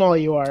how small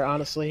you are,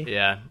 honestly.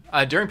 Yeah.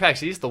 During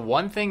PAX East, the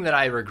one thing that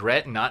I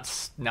regret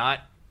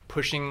not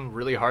pushing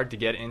really hard to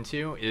get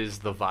into is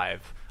the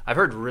Vive. I've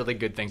heard really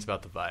good things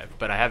about the Vive,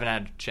 but I haven't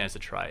had a chance to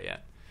try it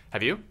yet.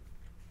 Have you?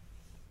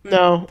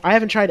 No, I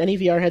haven't tried any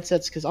VR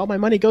headsets because all my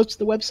money goes to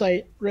the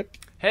website. Rip.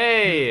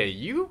 Hey,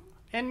 you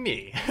and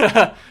me.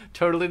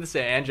 Totally the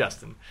same. And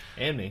Justin.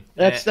 And me.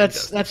 That's my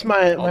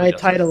Justins.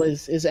 title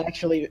is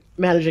actually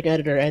managing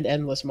editor and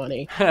endless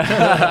money.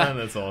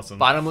 That's awesome.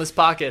 Bottomless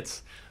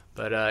pockets.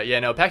 But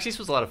yeah, no, PAX East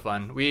was a lot of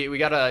fun. We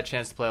got a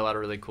chance to play a lot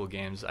of really cool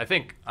games. I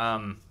think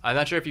I'm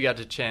not sure if you got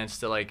a chance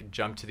to like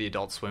jump to the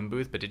Adult Swim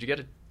booth, but did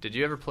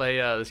you ever play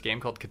this game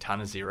called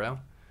Katana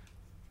Zero?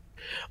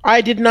 I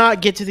did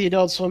not get to the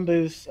Adult Swim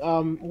booth.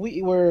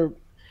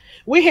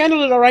 We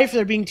handled it all right for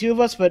there being two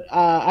of us, but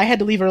I had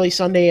to leave early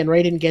Sunday, and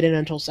Ray didn't get in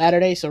until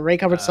Saturday. So Ray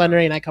covered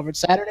Sunday, and I covered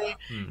Saturday,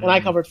 and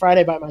I covered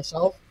Friday by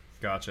myself.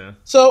 Gotcha.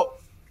 So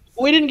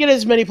we didn't get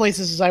as many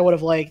places as I would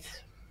have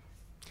liked.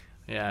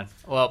 Yeah.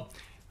 Well,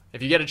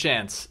 if you get a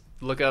chance,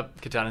 look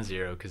up Katana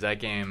Zero, because that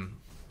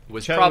game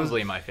was Chet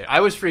probably my favorite.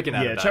 I was freaking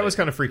out about Chet it. was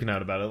kind of freaking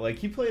out about it. Like,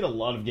 he played a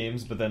lot of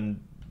games, but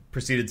then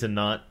proceeded to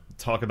not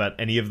talk about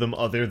any of them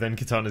other than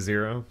Katana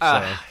Zero.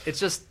 So. It's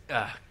just,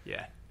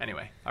 yeah.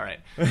 Anyway, all right.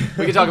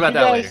 We can talk about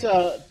that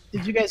later.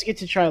 Did you guys get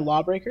to try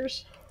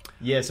Lawbreakers?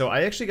 Yeah, so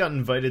I actually got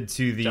invited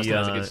to the Justin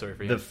has a good story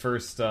for you. the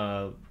first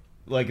the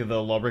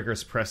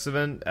Lawbreakers press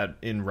event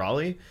in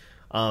Raleigh.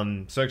 So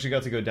I actually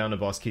got to go down to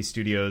Boss Case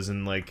Studios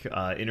and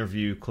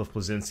interview Cliff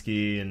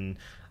Bleszinski and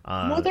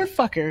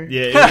motherfucker.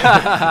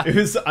 Yeah, it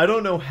was. I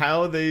don't know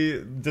how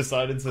they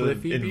decided to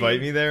Cliffy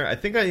invite B? me there. I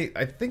think I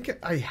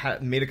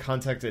had made a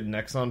contact at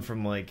Nexon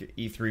from like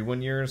E3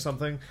 one year or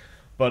something.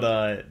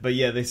 But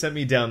yeah, they sent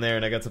me down there,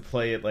 and I got to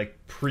play it like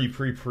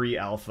pre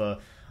alpha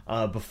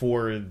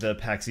before the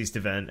PAX East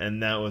event,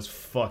 and that was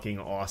fucking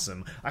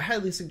awesome. I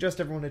highly suggest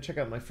everyone to check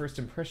out my first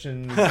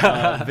impressions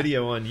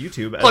video on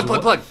YouTube,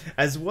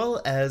 as well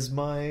as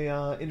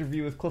my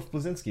interview with Cliff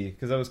Bleszinski,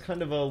 because that was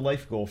kind of a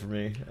life goal for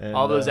me. And,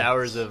 all those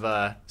hours of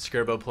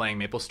Skirbo playing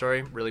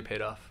MapleStory really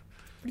paid off.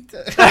 I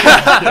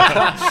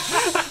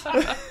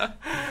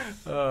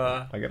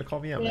gotta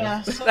call me out, Yeah,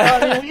 man. so,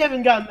 we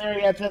haven't gotten there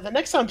yet. The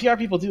next time PR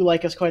people do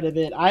like us quite a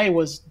bit. I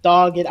was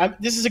dogged.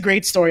 This is a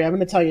great story. I'm going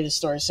to tell you this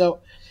story.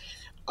 So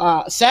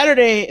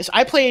Saturday,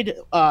 I played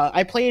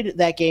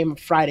that game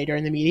Friday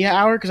during the media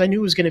hour because I knew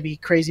it was going to be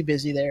crazy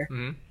busy there.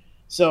 Mm-hmm.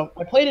 So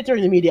I played it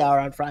during the media hour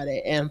on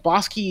Friday, and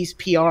Bosky's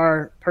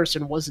PR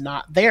person was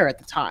not there at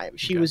the time.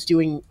 She was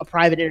doing a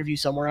private interview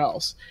somewhere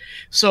else.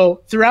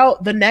 So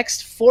throughout the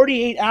next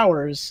 48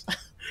 hours,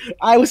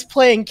 I was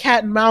playing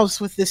cat and mouse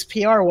with this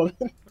PR woman.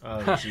 Oh,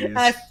 jeez. And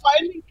I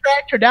finally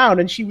tracked her down,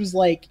 and she was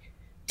like,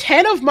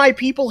 10 of my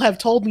people have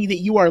told me that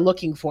you are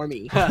looking for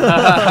me.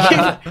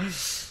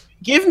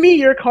 Give me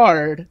your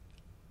card.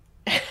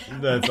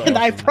 That's and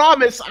I awesome.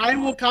 promise I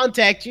will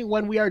contact you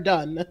when we are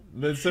done.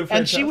 That's so And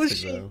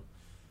fantastic, though.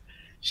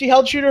 she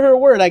held true to her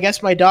word. I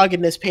guess my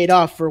doggedness paid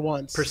off for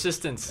once.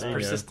 Persistence. There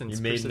you go.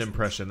 You made an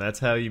impression. That's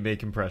how you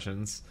make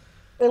impressions.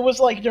 It was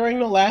like during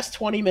the last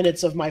 20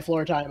 minutes of my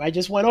floor time. I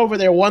just went over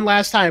there one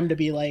last time to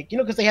be like,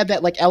 because they had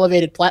that like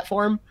elevated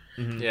platform.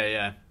 Mm-hmm.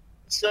 Yeah.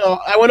 So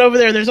I went over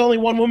there, and there's only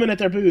one woman at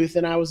their booth,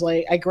 and I was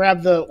like, I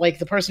grabbed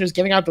the person who's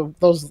giving out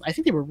those, I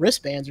think they were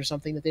wristbands or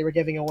something that they were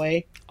giving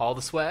away. All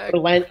the swag. For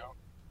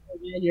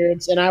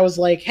lanyards, and I was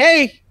like,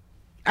 hey,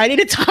 I need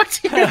to talk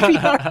to your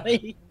PR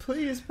lady.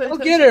 Please, Go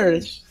get her.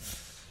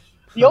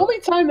 The only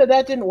time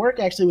that didn't work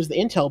actually was the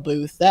Intel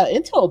booth. That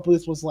Intel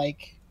booth was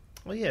like...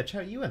 Well, yeah,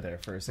 Chad, you went there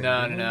for a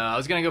second. No. I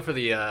was gonna go for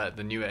the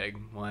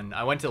Newegg one.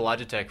 I went to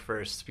Logitech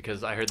first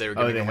because I heard they were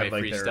giving away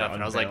free stuff,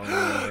 and I was like,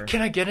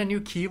 "Can I get a new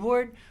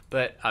keyboard?"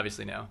 But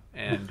obviously no.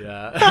 And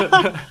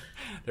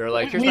they were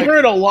like, "We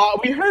heard a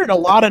lot. We heard a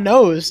lot of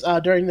no's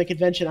during the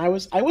convention. I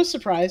was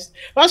surprised.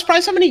 I was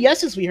surprised how many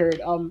yeses we heard.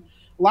 A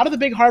lot of the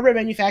big hardware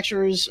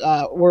manufacturers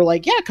were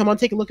like, "Yeah, come on,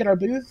 take a look at our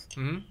booth."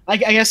 Mm-hmm. I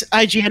guess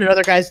IGN and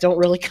other guys don't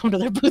really come to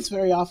their booths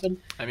very often.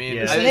 I mean,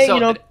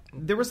 yeah.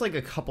 There was like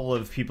a couple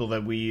of people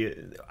that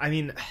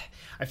I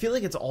feel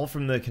like it's all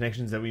from the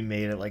connections that we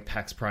made at like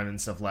PAX Prime and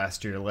stuff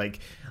last year.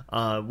 Like,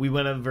 we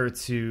went over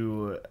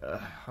to,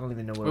 I don't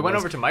even know what we went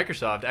over to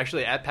Microsoft,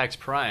 actually at PAX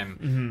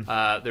Prime.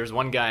 Mm-hmm. There's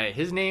one guy,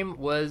 his name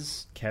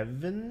was...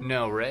 Kevin?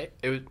 No, Ray?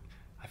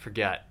 I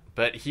forget.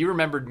 But he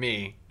remembered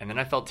me, and then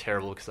I felt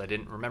terrible because I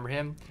didn't remember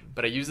him.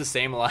 But I used the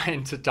same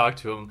line to talk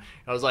to him.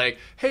 I was like,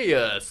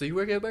 "Hey, so you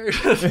work at Bears?"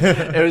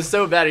 It was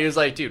so bad. He was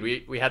like, "Dude,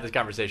 we had this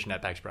conversation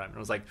at PAX Prime." And I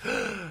was like,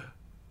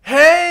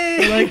 "Hey!"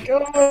 Like,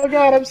 oh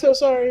god, I'm so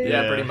sorry.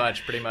 Yeah, pretty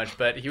much.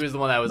 But he was the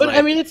one that was But like...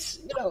 I mean, it's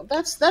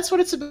that's what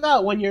it's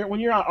about when you're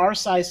on our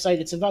size site.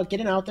 It's about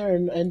getting out there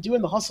and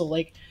doing the hustle.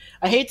 Like,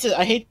 I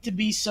hate to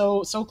be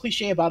so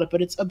cliche about it,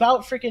 but it's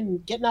about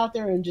freaking getting out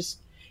there and just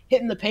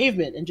hitting the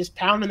pavement and just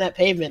pounding that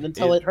pavement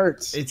until it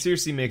hurts. It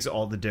seriously makes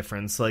all the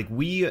difference. Like,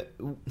 we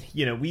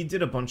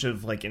did a bunch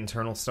of like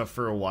internal stuff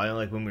for a while,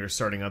 like when we were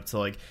starting up to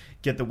like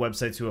get the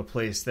website to a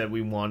place that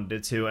we wanted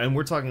it to, and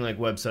we're talking like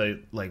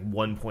website like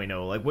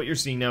 1.0. Like what you're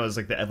seeing now is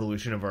like the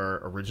evolution of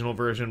our original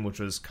version,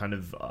 which was kind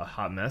of a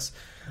hot mess.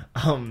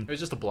 It was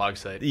just a blog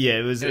site. Yeah,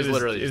 it was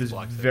literally just a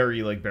blog site.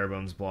 Very like bare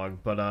bones blog,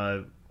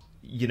 but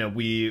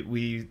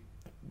we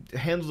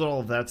handled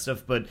all of that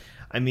stuff. But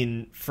I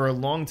mean, for a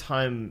long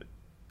time,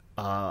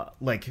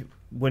 like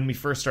when we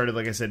first started,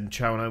 like I said,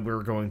 Chow and I, we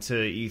were going to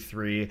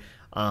E3,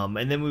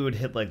 and then we would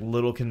hit like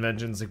little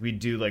conventions, like we'd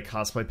do like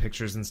cosplay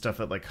pictures and stuff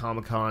at like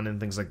Comic-Con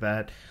and things like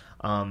that.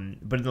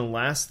 But in the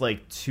last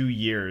like 2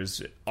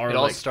 years, It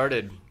all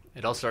started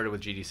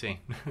with GDC.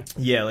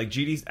 Yeah, like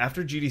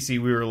after GDC,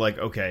 we were like,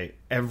 okay,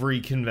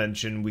 every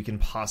convention we can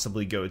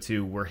possibly go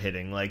to, we're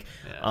hitting. Like,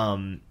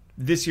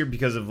 this year,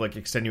 because of like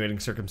extenuating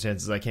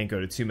circumstances, I can't go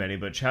to too many.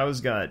 But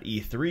Chow's got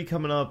E3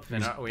 coming up.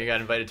 And we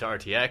got invited to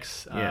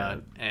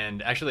RTX.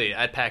 And actually,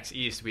 at PAX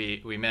East,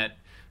 we met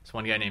this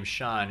one guy named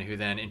Sean, who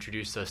then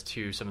introduced us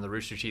to some of the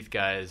Rooster Teeth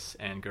guys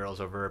and girls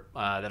over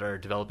that are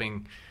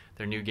developing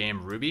their new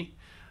game Ruby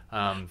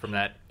from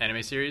that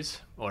anime series,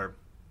 or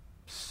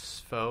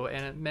faux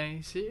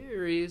anime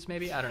series,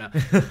 maybe, I don't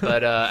know.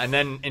 But and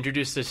then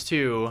introduced us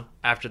to,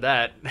 after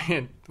that,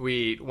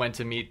 we went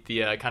to meet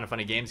the Kind of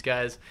Funny Games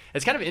guys.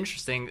 It's kind of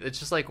interesting. It's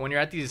just like when you're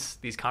at these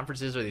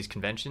conferences or these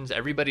conventions,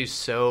 everybody's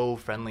so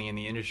friendly in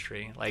the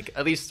industry, like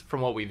at least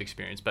from what we've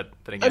experienced. But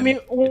again, I mean,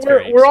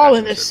 we're all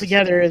in this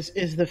together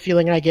is the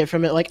feeling I get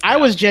from it. Like, I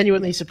was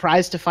genuinely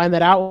surprised to find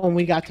that out when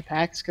we got to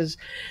PAX, because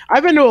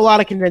I've been to a lot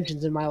of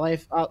conventions in my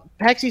life.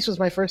 PAX East was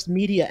my first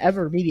media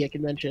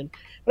convention.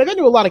 But I've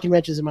been to a lot of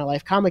conventions in my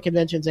life. Comic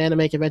conventions,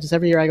 anime conventions.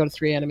 Every year I go to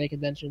 3 anime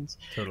conventions.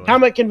 Totally.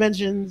 Comic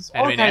conventions,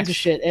 all kinds of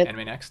shit. And,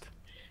 Anime Next?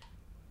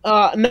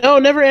 No,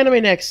 never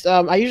Anime Next.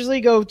 I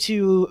usually go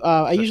to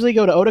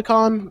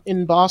Otakon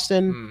in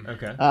Boston.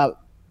 Okay.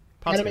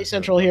 Anime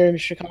Central here in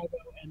Chicago,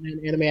 and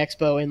then Anime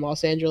Expo in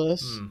Los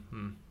Angeles.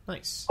 Mm-hmm.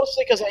 Nice.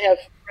 Mostly because I have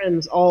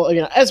friends all,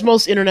 as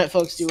most internet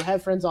folks do, I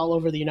have friends all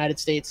over the United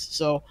States.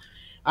 So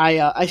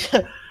I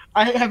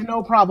have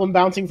no problem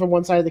bouncing from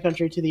one side of the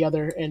country to the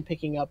other and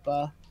picking up.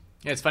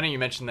 Yeah, it's funny you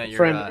mentioned that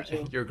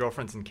your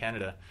girlfriend's in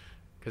Canada,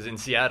 because in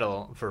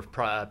Seattle for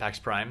PAX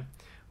Prime,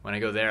 when I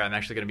go there, I'm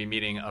actually going to be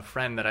meeting a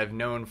friend that I've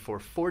known for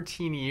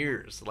 14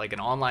 years, like an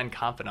online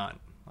confidant,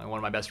 like one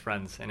of my best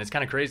friends. And it's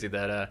kind of crazy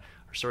that our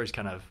stories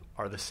kind of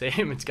are the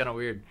same. It's kind of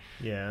weird.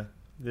 Yeah.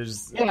 I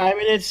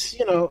mean, it's,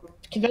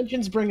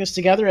 conventions bring us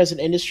together as an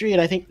industry,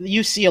 and I think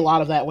you see a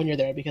lot of that when you're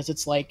there, because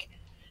it's like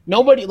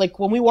nobody, like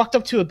when we walked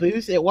up to a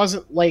booth, it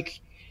wasn't like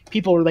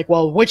people were like,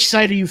 well, which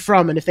side are you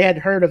from? And if they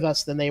hadn't heard of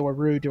us, then they were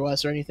rude to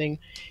us or anything.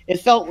 It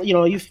felt,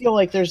 you feel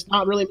like there's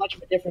not really much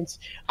of a difference.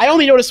 I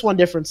only noticed one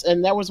difference,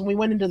 and that was when we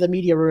went into the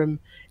media room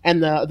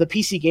and the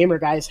PC Gamer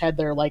guys had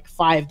their like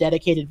 5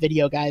 dedicated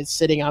video guys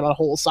sitting on a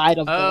whole side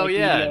of the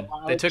media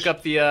lounge. They took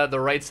up the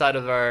right side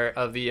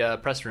of the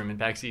press room in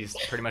PAX East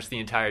pretty much the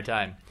entire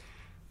time.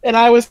 And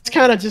I was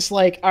kind of just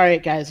like, all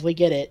right, guys, we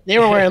get it. They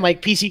were wearing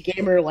like PC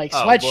Gamer like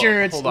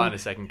sweatshirts. Well, hold on a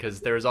second, because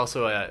there was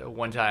also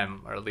one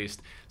time, or at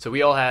least, so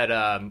we all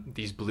had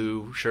these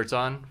blue shirts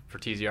on for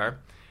TZR,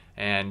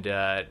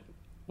 and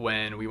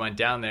when we went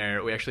down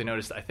there, we actually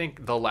noticed, I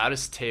think the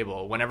loudest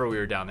table whenever we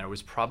were down there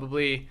was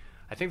probably,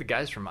 I think the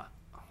guys from,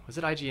 was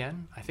it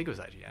IGN? I think it was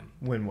IGN.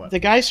 When what? The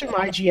guys from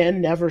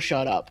IGN never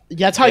shut up.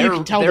 That's how you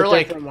can tell that they're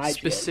like from IGN.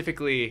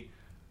 Specifically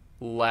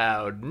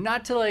loud,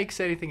 not to like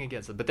say anything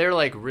against it, but they're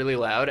like really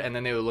loud, and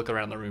then they would look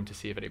around the room to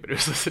see if anybody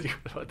was listening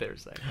to what they were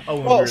saying. Oh,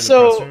 when we were in the press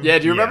room? Yeah,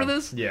 do you remember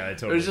this? Yeah, I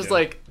totally. It was just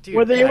like, dude,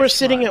 where they were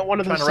sitting at one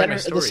of the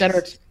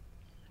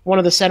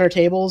center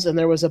tables, and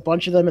there was a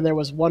bunch of them, and there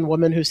was one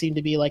woman who seemed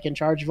to be like in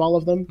charge of all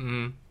of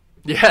them.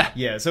 Mm-hmm.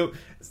 Yeah. So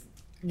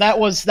that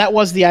was the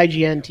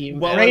IGN team.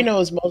 Well, Ray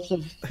knows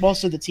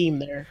most of the team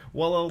there.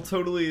 Well, I'll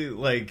totally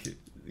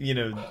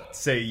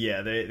say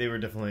they were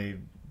definitely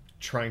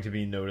trying to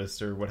be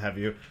noticed or what have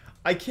you.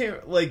 I can't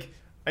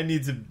I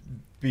need to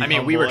be. I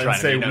mean, we were trying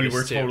to be noticed.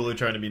 We were too. Totally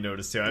trying to be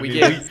noticed too.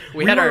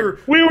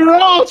 We were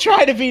all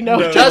trying to be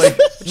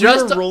noticed.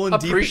 Just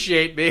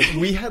appreciate me.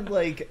 We had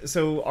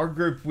our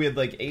group. We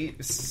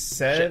had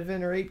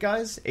 7 or 8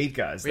 guys. 8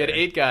 guys. We had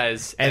 8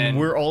 guys, and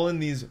we're all in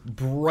these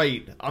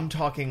bright. I'm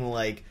talking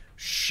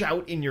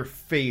shout in your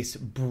face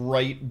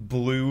bright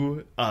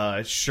blue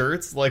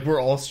shirts.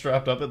 We're all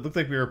strapped up. It looked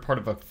like we were part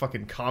of a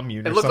fucking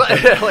commune. It looked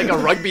like a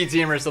rugby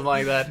team or something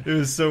like that. It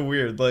was so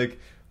weird.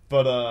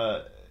 But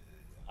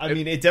I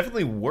mean, it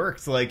definitely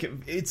worked. Like,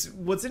 it's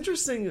what's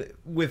interesting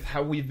with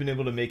how we've been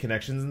able to make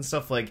connections and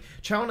stuff. Like,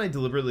 Chow and I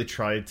deliberately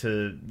tried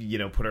to,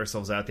 put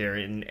ourselves out there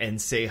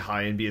and say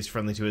hi and be as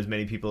friendly to as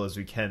many people as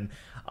we can.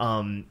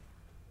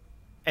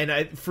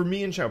 And for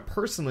me and Chow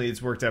personally, it's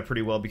worked out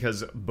pretty well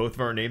because both of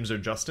our names are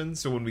Justin.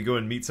 So when we go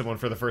and meet someone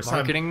for the first time,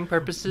 marketing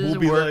purposes,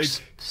 we'll it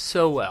works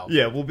so well.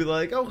 Yeah, we'll be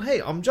like, "Oh,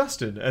 hey, I'm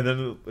Justin," and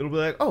then it'll be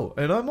like, "Oh,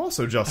 and I'm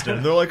also Justin."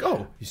 And they're like,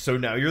 "Oh, so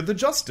now you're the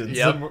Justins."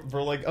 Yep. And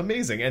we're like,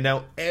 "Amazing!" And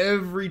now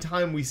every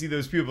time we see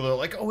those people, they're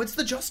like, "Oh, it's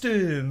the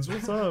Justins.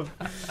 What's up?"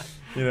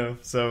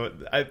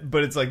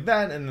 But it's like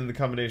that, and then the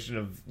combination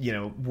of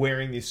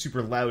wearing these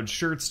super loud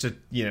shirts to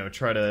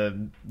try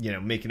to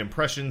make an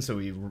impression, so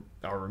we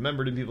are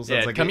remembered in people's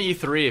heads. Yeah, come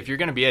E3 if you're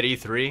going to be at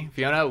E3,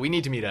 Fiona. We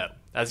need to meet up.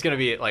 That's going to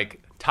be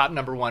like top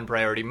number one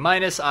priority.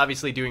 Minus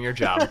obviously doing your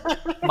job.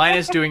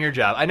 Minus doing your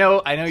job. I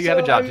know you have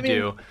a job to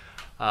do.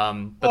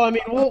 But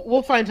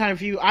we'll find time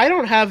for you. I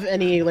don't have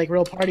any like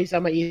real parties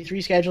on my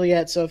E3 schedule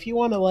yet, so if you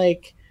want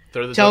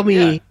to tell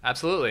me, yeah,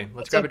 absolutely.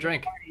 Let's grab a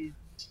drink.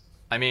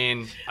 I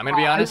mean, I'm going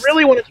to be honest. I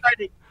really want to try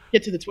to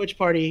get to the Twitch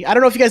party. I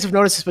don't know if you guys have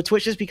noticed this, but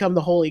Twitch has become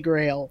the holy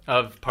grail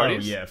of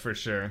parties. Oh, yeah, for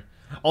sure.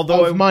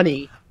 Although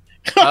money.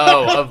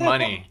 Of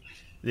money.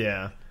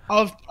 Yeah.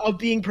 Of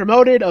being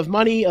promoted, of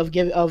money, of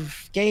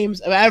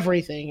games, of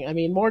everything. I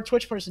mean, more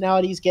Twitch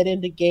personalities get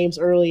into games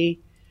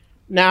early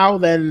now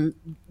than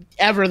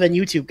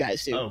YouTube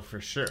guys do. Oh, for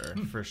sure,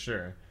 for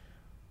sure.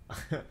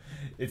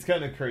 It's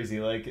kind of crazy.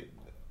 Like,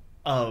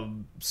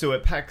 so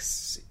at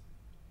PAX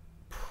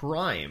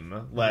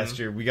Prime last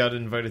year, we got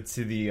invited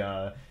to the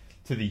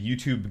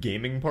YouTube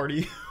gaming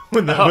party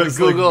when that was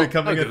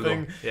becoming a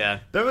thing. Yeah,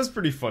 that was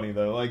pretty funny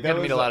though. Like, that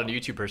meet a lot of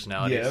YouTube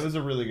personalities. Yeah, it was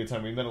a really good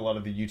time. We met a lot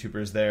of the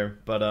YouTubers there,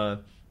 but it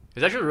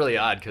was actually really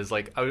odd because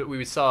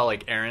we saw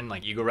like Aaron,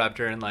 like Eagle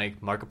Raptor, and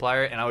like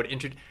Markiplier, and I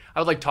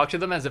would like talk to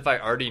them as if I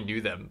already knew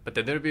them, but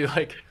then they'd be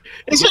like,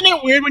 "Isn't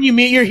it weird when you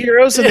meet your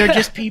heroes and they're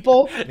just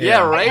people?"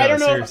 Yeah, right. I don't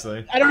know.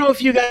 Seriously. I don't know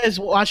if you guys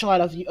watch a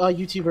lot of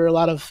YouTube or a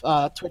lot of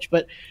Twitch,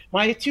 but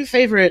my two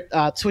favorite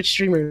Twitch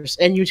streamers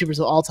and YouTubers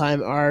of all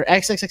time are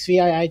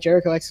XXXVII,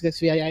 Jericho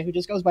XXXVII, who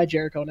just goes by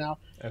Jericho now,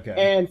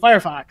 and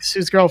Firefox,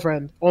 whose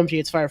girlfriend. OMG,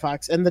 it's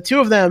Firefox. And the two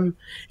of them,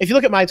 if you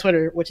look at my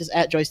Twitter, which is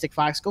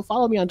 @JoysticFox, go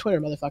follow me on Twitter,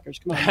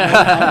 motherfuckers. Come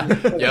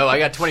on. Yo, I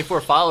got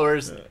 24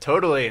 followers.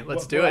 Totally.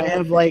 Let's do it. I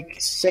have like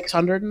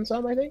 600 and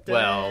some, I think.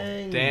 Well,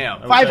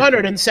 damn.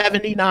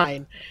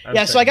 579.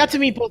 Yeah, so I got to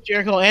meet both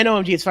Jericho and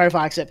OMG, it's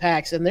Firefox at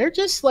PAX, and they're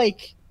just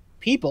like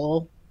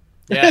people.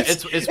 Yeah,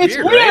 it's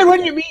weird, right?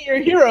 When you meet your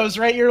heroes,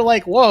 right? You're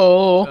like,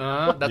 whoa.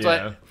 That's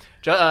why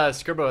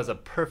Skirbo has a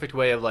perfect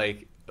way of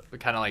like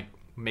kind of like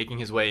making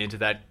his way into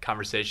that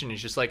conversation.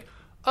 He's just like,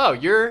 oh,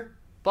 you're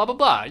blah blah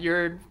blah,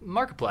 you're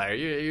Markiplier,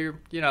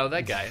 you're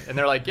that guy, and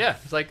they're like, yeah.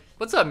 It's like,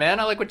 what's up, man?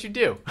 I like what you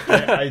do.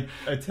 I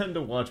tend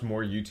to watch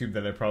more YouTube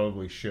than I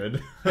probably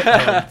should.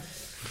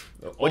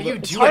 What do you do?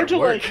 It's hard at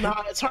work?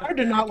 it's hard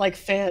to not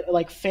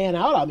fan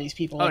out on these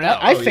people. Oh, Like, no.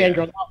 I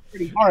fangirled out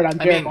pretty hard on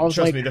Jericho. I was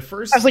trust like, me, I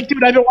was like,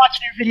 dude, I've been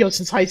watching your videos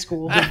since high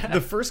school.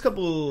 The first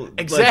couple,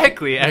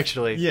 exactly,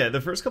 actually, yeah,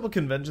 the first couple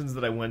conventions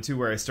that I went to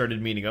where I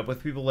started meeting up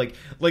with people, like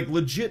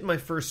legit, my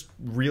first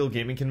real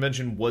gaming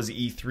convention was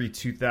E3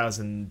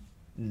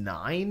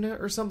 2009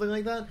 or something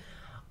like that.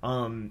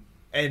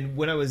 And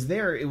when I was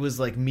there, it was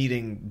like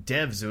meeting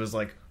devs. It was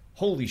like,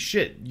 holy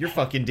shit, you're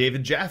fucking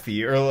David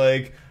Jaffe, or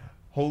like,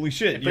 holy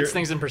shit, it puts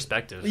things in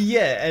perspective.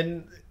 Yeah,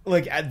 and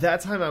like at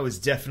that time, I was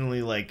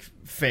definitely like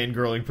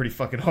fangirling pretty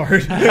fucking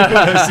hard when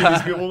I see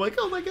these people. I'm like,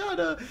 oh my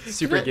god,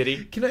 super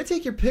giddy. Can I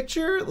take your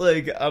picture?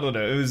 Like, I don't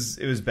know, it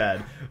was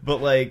bad.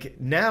 But like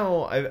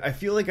now, I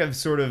feel like I've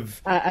sort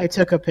of I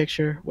took a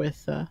picture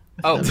with. I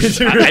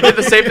did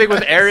the same thing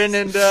with Aaron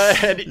and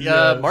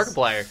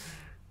Markiplier.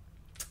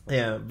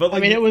 Yeah, but like,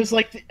 I mean, it was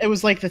like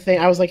the thing.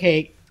 I was like,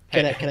 hey.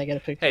 Can I get a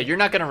picture? Hey, you're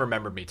not going to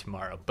remember me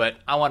tomorrow, but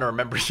I want to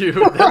remember you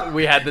that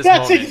we had this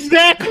moment. That's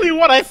exactly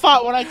what I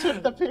thought when I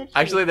took the picture.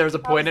 Actually, there was a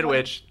point at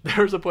which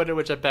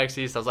at PAX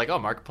East, I was like, oh,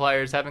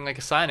 Markiplier is having like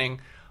a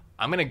signing.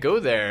 I'm going to go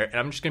there, and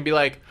I'm just going to be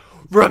like,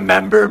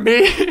 remember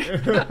me? He's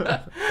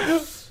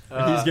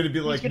going to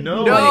be like,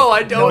 no,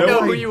 I don't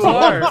know who you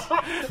are.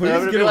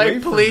 Please get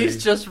away from please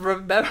me. Just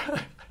remember.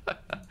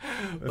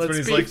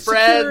 Let's be like,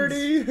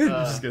 friends.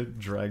 Just get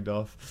dragged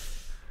off.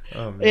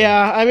 Oh,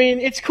 yeah, I mean,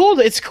 it's cool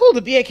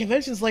to be at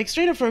conventions. Like,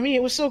 straight up for me,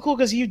 it was so cool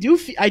because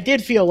I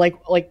did feel like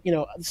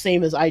the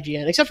same as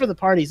IGN, except for the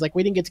parties. Like,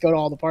 we didn't get to go to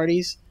all the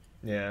parties.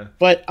 Yeah.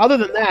 But other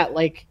than that,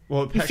 like,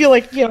 you feel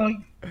like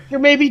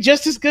you're maybe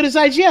just as good as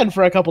IGN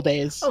for a couple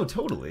days. Oh,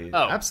 totally.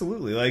 Oh,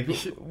 absolutely. Like,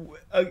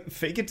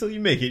 fake it till you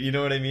make it. You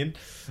know what I mean?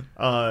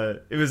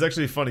 It was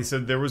actually funny. So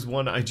there was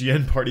one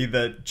IGN party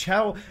that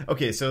Chow.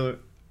 Okay, so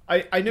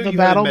I know the you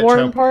hadn't met Battleborn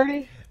Chow.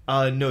 party.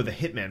 No, the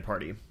Hitman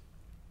party.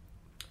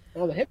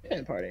 Oh, the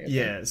Hitman party.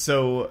 Yeah,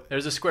 so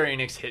there's a Square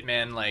Enix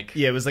Hitman, like,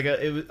 yeah, it was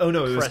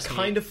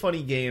Kind of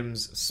Funny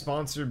Games,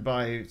 sponsored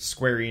by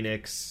Square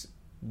Enix,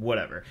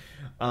 whatever.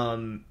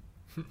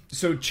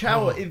 So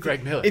Chow,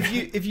 Greg Miller. if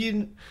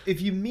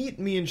you meet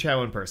me and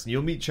Chow in person,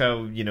 you'll meet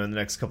Chow, in the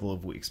next couple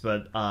of weeks.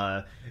 But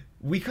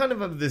we kind of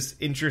have this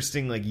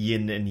interesting like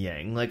yin and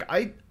yang. Like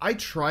I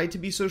try to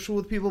be social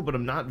with people, but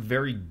I'm not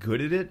very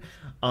good at it.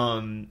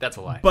 That's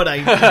a lie. But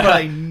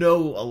I know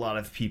a lot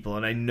of people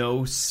and I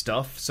know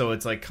stuff, so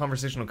it's like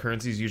conversational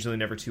currency is usually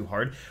never too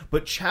hard.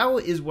 But Chow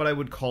is what I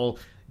would call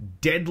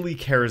deadly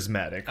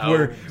charismatic,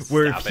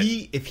 where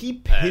if he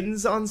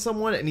pins on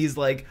someone and he's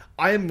like,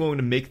 I am going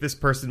to make this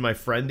person my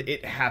friend,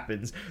 it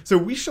happens. So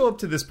we show up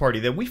to this party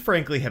that we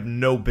frankly have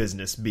no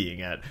business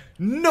being at,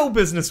 no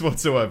business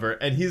whatsoever,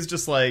 and he's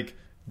just like,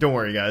 don't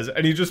worry guys,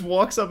 and he just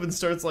walks up and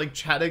starts like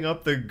chatting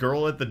up the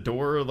girl at the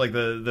door, like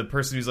the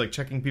person who's like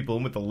checking people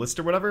in with the list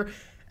or whatever.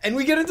 And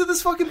we get into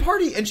this fucking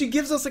party, and she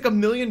gives us like 1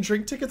 million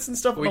drink tickets and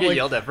stuff. We get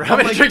yelled at for how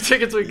many drink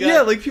tickets we got.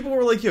 Yeah, like people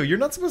were like, "Yo, you're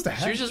not supposed to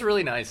have." She was just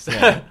really nice.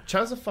 Yeah.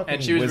 Chow's a fucking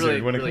and she was wizard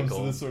really, when it really comes cool.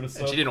 to this sort of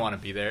stuff. And she didn't want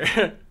to be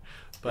there.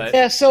 But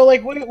yeah, so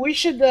like we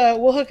should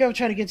we'll hook up,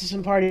 try to get to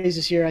some parties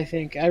this year. I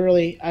think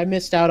I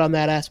missed out on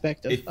that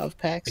aspect of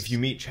PAX. If you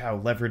meet Chow,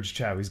 leverage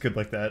Chow. He's good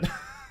like that.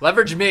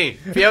 Leverage me,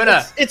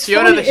 Fiona. It's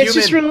Fiona funny. the It's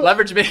just human. really,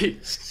 Leverage me.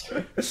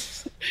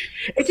 it's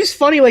just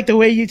funny, like the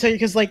way you tell you,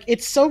 because like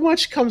it's so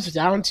much comes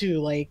down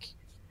to like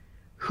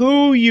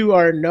who you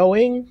are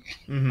knowing,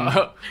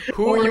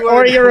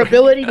 or your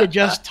ability to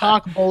just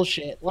talk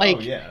bullshit. Like,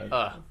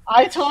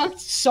 I talked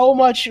so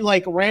much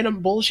like random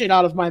bullshit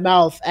out of my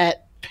mouth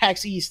at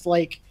PAX East,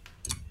 like,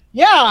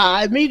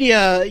 yeah,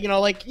 media,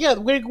 like, yeah,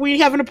 we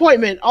have an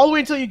appointment, all the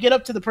way until you get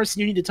up to the person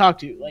you need to talk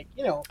to, like,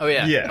 Oh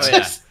yeah, yeah. Oh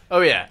yeah. Oh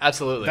yeah,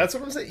 absolutely. That's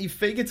what I'm saying. You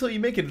fake it till you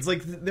make it. It's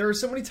like there are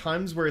so many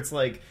times where it's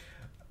like,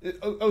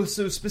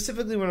 so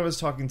specifically when I was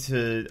talking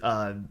to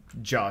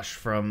Josh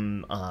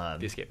from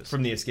The Escapist.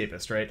 from The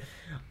Escapist, right?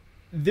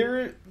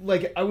 There,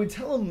 like, I would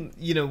tell him,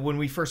 when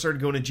we first started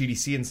going to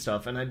GDC and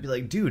stuff, and I'd be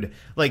like, dude,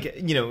 like,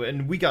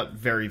 and we got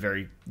very,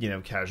 very,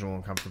 casual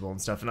and comfortable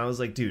and stuff, and I was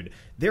like, dude,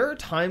 there are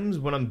times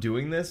when I'm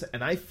doing this,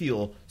 and I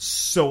feel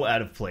so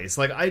out of place.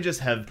 Like, I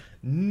just have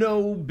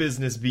no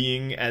business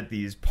being at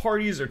these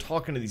parties or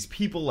talking to these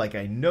people like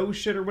I know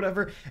shit or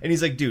whatever. And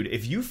he's like, dude,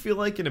 if you feel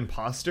like an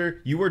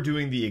imposter, you are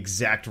doing the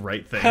exact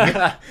right thing.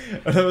 And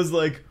I was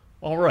like,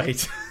 all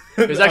right.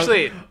 There's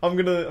actually I'm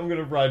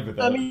gonna ride with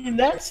that. I mean,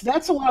 that's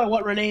a lot of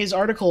what Renee's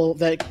article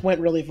that went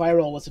really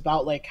viral was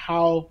about, like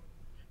how,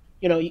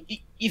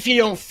 if you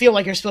don't feel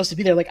like you're supposed to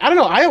be there, like, I don't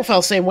know, I don't feel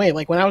the same way.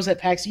 Like when I was at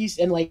PAX East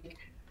and like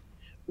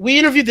we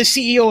interviewed the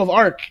CEO of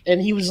ARC and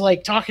he was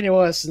like talking to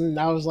us and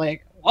I was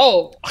like,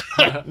 whoa.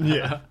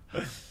 Yeah.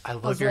 I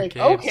love your like,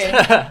 games.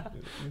 Okay.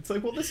 It's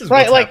like, well, this is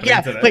right, what's like,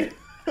 happening yeah, today. like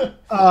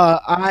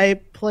I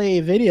play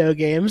video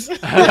games.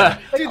 Dude, that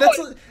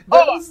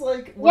was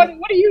like what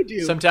do you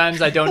do?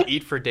 Sometimes I don't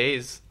eat for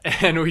days,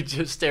 and we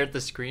just stare at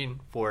the screen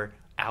for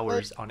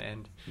hours on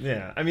end.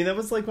 Yeah, I mean that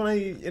was like when I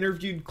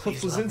interviewed Cliff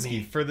Please love Blazinski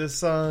me. for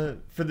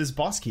this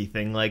boss key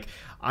thing. Like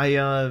I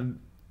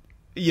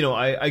go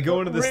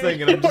into this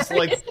thing and I'm just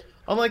like.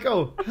 I'm like,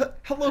 oh,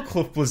 hello,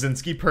 Cliff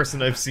Blazinski,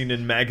 person I've seen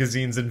in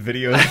magazines and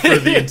videos for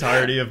the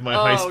entirety of my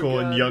high school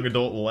and young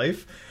adult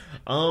life.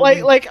 Like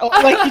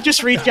you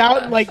just reach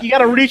out and like you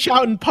gotta reach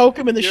out and poke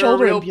him in the You're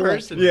shoulder a real and be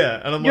person. like,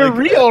 yeah, and I'm "You're like,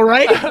 real,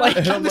 right?"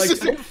 Like I'm this like,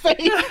 isn't fake.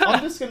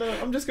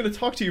 I'm just gonna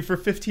talk to you for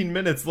 15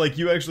 minutes, like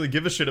you actually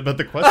give a shit about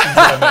the questions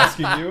that I'm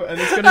asking you,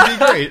 and it's gonna be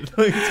great.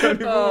 Like it's gonna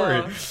be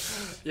worried.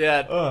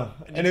 Yeah,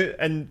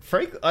 and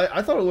Frank,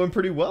 I thought it went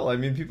pretty well. I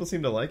mean, people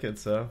seem to like it,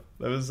 so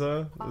that was.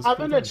 I'm cool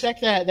gonna times.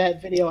 check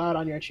that video out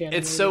on your channel.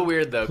 it's so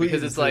weird though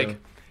because Please it's do.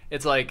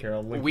 like Here,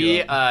 I'll link we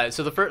you up.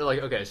 so the first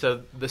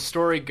so the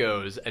story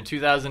goes in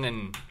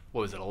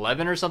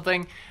 2011 or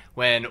something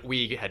when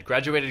we had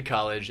graduated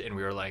college and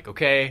we were like,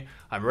 okay,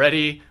 I'm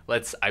ready.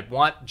 I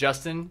want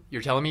Justin.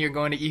 You're telling me you're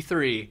going to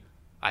E3.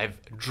 I've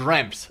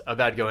dreamt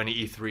about going to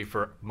E3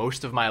 for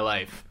most of my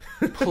life.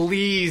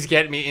 Please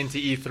get me into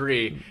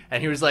E3.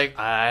 And he was like,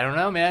 I don't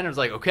know, man. I was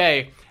like,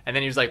 okay. And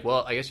then he was like,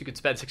 well, I guess you could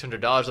spend $600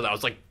 on that. I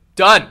was like,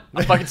 done.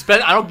 I fucking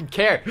spend. I don't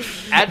care.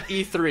 At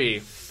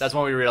E3, that's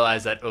when we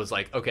realized that it was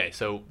like, okay,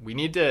 so we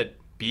need to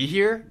be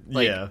here,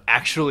 like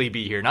actually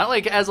be here, not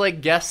like as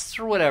like guests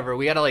or whatever.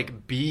 We gotta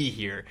like be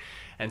here.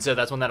 And so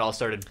that's when that all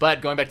started.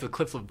 But going back to the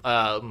Cliff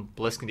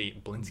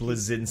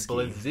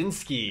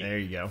Blazinski There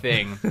you go.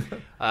 thing,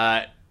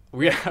 I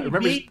remember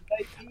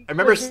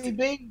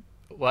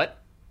what?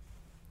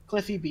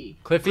 Cliffy B.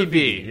 Cliffy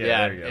B. Yeah,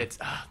 Yeah, there you go. it's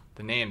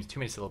the name's too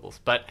many syllables.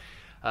 But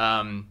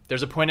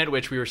there's a point at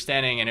which we were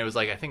standing, and it was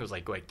like I think it was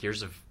like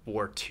Gears of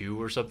War 2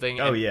 or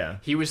something. Oh, and yeah.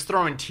 he was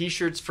throwing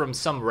T-shirts from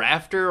some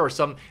rafter or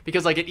some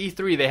because like at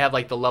E3 they have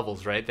like the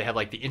levels, right? They have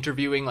like the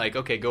interviewing, like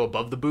okay, go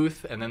above the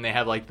booth, and then they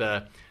have like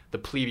the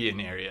plebeian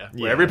area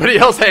where everybody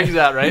else hangs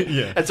out, right?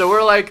 Yeah. And so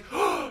we're like,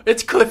 oh,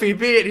 it's Cliffy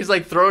B, and he's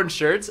like throwing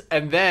shirts,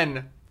 and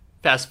then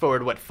fast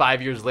forward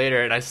 5 years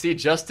later, and I see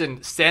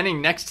Justin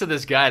standing next to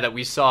this guy that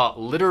we saw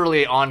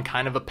literally on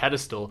kind of a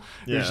pedestal.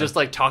 Yeah. Who's just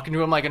like talking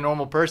to him like a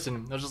normal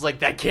person. I was just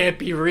like, that can't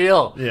be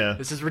real. Yeah.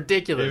 This is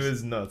ridiculous. It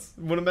was nuts.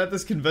 When I'm at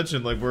this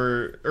convention, like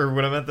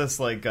when I'm at this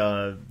like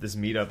this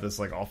meetup, this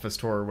like office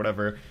tour or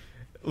whatever,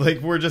 like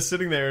we're just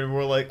sitting there and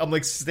we're like, I'm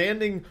like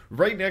standing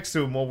right next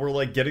to him while we're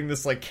like getting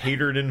this like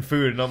catered in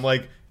food, and I'm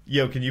like,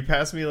 yo, can you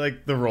pass me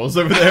like the rolls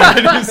over there?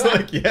 And he's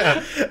like,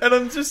 yeah. And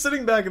I'm just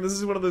sitting back, and this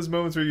is one of those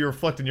moments where you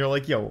reflect and you're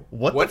like, yo,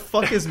 what the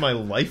fuck is my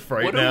life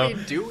right now? What are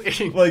we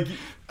doing?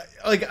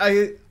 Like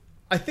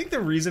I think the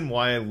reason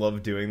why I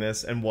love doing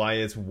this and why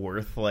it's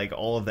worth like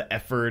all of the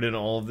effort and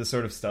all of this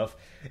sort of stuff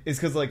is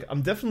because like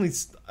I'm definitely,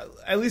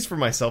 at least for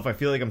myself, I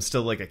feel like I'm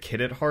still like a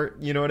kid at heart.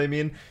 You know what I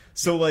mean?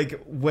 So like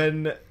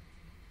when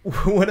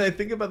I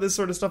think about this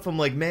sort of stuff, I'm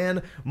like,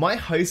 man, my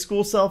high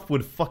school self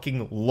would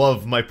fucking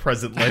love my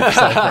present life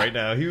self right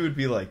now. He would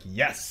be like,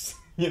 yes,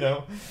 you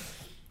know.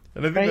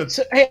 And I think that's...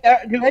 So, hey,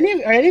 are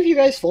any of you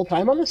guys full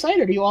time on the site,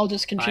 or do you all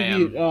just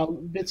contribute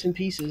bits and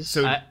pieces?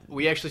 So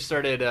we actually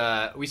started.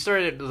 The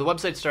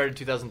website started in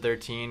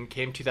 2013.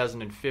 Came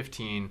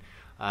 2015.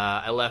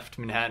 I left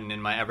Manhattan in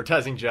my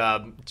advertising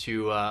job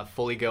to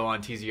fully go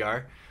on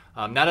TZR.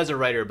 Not as a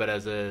writer, but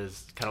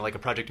as kind of like a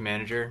project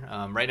manager.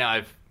 Right now,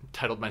 I've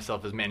titled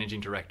myself as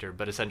managing director,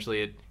 but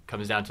essentially it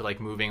comes down to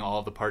like moving all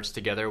of the parts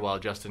together while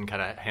Justin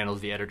kind of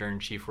handles the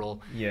editor-in-chief role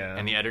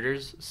and the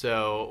editors.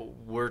 So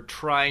we're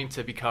trying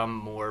to become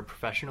more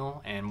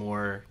professional and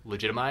more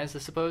legitimized, I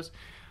suppose.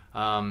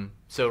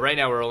 So right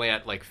now we're only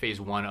at like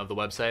phase 1 of the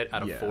website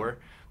out of 4.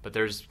 But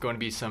there's going to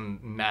be some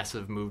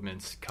massive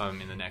movements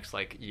come in the next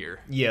like year.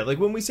 Yeah, like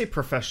when we say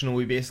professional,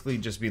 we basically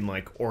just mean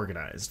like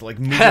organized, like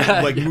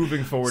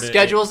moving forward.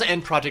 Schedules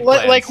and project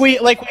plans. Like we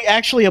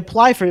actually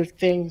apply for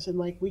things and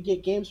like we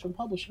get games from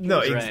publishers. No,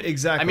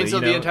 exactly. I mean,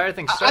 so the entire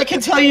thing. I can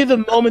tell you the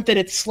moment that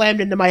it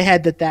slammed into my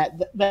head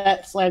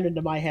that slammed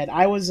into my head.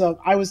 I'd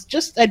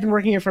been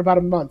working here for about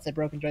a month at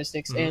Broken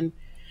Joysticks, and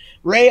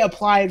Ray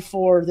applied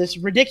for this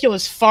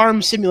ridiculous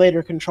farm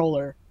simulator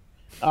controller.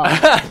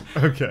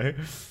 Okay.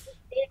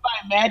 Made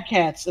by Mad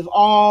Cats of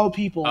all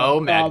people. Oh,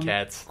 Mad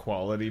Cats.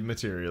 Quality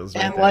materials.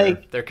 And right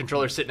like their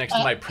controllers sit next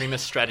to my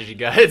Primus strategy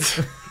guides.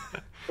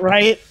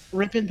 Right?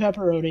 Ripping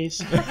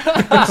pepperonis.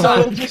 And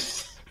so it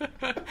just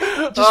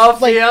like,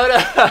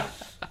 Fiona!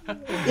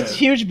 this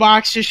huge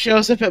box just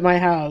shows up at my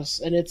house,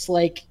 and it's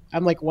like,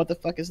 I'm like, what the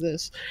fuck is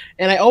this?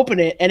 And I open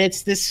it, and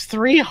it's this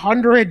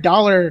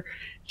 $300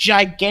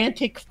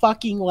 gigantic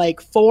fucking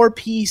like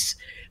 4-piece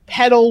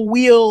pedal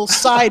wheel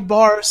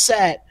sidebar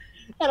set.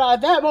 And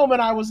at that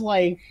moment, I was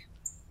like,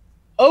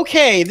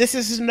 okay, this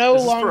is no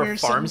longer for a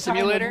farm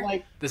simulator.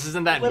 Like, this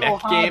isn't that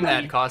mech game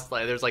that costs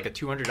like there's like a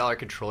 $200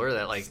 controller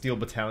that like Steel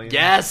Battalion.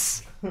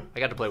 Yes, I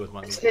got to play with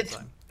one. It's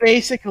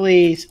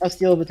basically a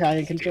Steel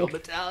Battalion controller. Steel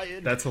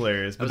Battalion. That's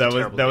hilarious. But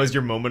that was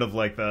your moment of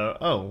like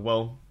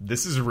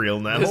this is real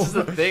now. This is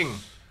the thing.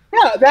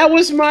 Yeah, that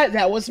was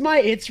my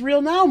it's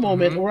real now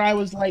moment where I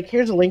was like,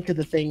 here's a link to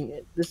the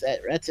thing.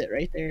 That's it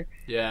right there.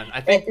 Yeah, I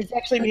think it's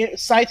actually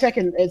SciTech,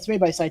 and it's made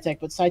by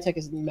SciTech, but SciTech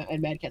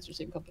and Mad Cats are the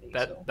same company.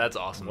 That's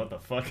awesome. What the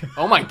fuck?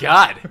 Oh my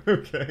god.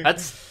 Okay.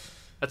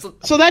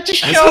 So that just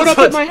showed up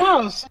at my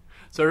house.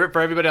 So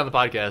for everybody on the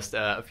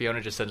podcast,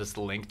 Fiona just sent us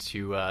the link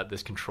to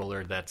this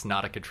controller that's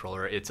not a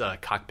controller. It's a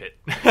cockpit.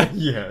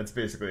 Yeah, it's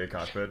basically a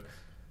cockpit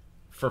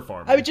for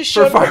farming. I just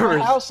showed up at my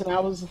house, and I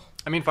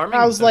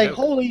was like,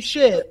 holy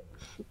shit.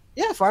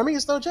 Yeah, farming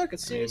is no joke.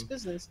 It's serious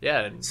business.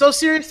 Yeah. So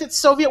serious that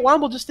Soviet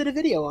Womble just did a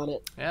video on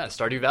it. Yeah,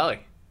 Stardew Valley.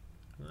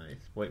 Nice.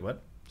 Wait,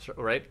 what?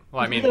 Right?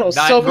 Well, I mean,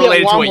 not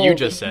related to what you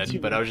just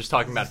said, but I was just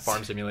talking about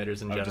farm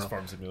simulators in general. Just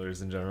farm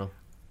simulators in general.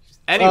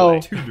 Anyway.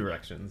 Two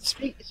directions.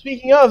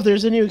 Speaking of,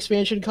 there's a new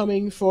expansion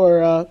coming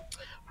for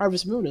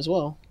Harvest Moon as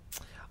well.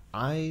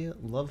 I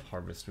love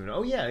Harvest Moon.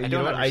 Oh, yeah.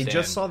 I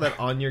just saw that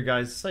on your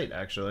guys' site,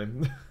 actually.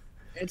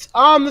 It's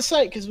on the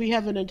site because we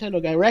have a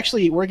Nintendo guy.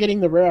 We're getting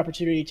the rare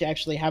opportunity to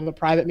actually have a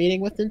private meeting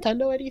with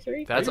Nintendo at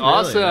E3. That's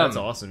awesome. That's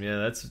awesome.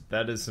 Yeah,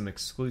 that is some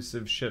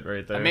exclusive shit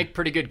right there. I make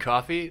pretty good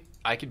coffee.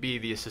 I could be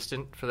the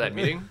assistant for that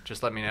meeting.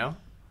 Just let me know,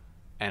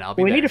 and I'll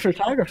be. We there. need a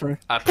photographer.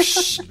 I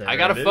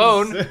got a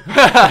phone.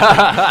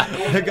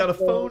 I got a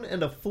phone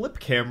and a flip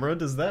camera.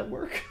 Does that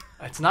work?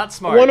 It's not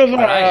smart. One of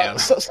our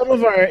some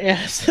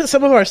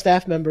of our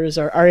staff members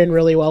are in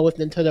really well with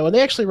Nintendo, and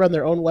they actually run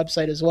their own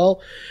website as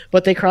well.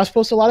 But they cross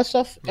post a lot of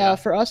stuff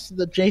for us,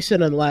 the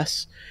Jason and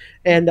Les,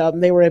 and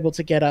they were able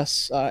to get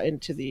us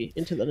into the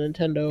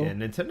Nintendo. Yeah,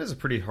 Nintendo's a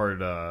pretty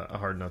hard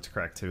nut to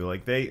crack too.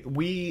 Like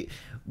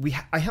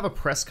I have a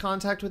press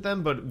contact with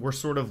them, but we're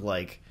sort of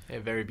like. They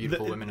have very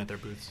beautiful women at their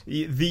booths.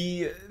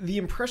 The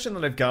impression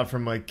that I've got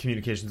from my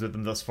communications with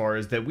them thus far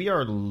is that we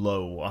are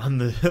low on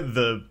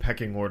the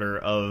pecking order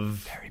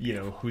of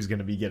who's going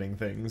to be getting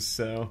things.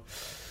 So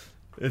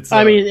it's.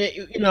 I mean,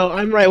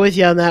 I'm right with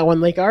you on that one.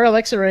 Like our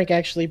Alexa rank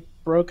actually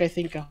broke, I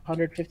think,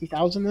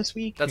 150,000 this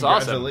week. That's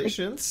awesome.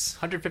 Congratulations.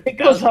 150,000.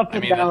 It goes up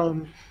and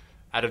down.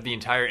 Out of the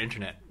entire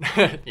internet,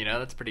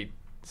 that's pretty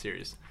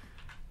serious.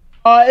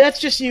 That's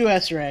just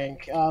U.S.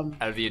 rank. Out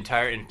of the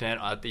entire internet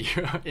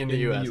in the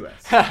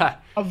U.S.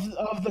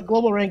 of the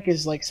global rank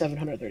is like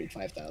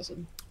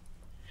 735,000.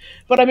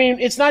 But I mean,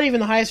 it's not even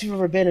the highest we've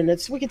ever been,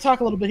 and we can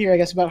talk a little bit here, I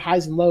guess, about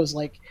highs and lows.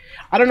 Like,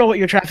 I don't know what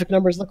your traffic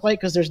numbers look like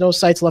because there's no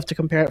sites left to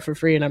compare it for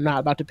free, and I'm not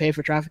about to pay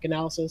for traffic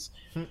analysis.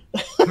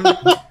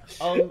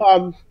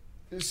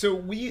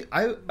 So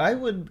I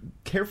would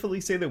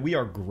carefully say that we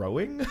are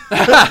growing,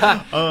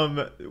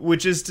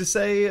 which is to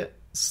say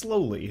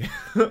slowly.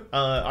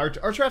 Our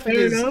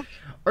traffic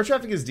our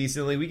traffic is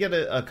decently. We get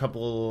a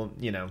couple,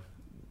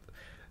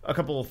 a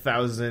couple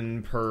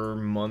thousand per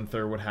month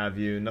or what have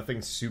you.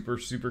 Nothing super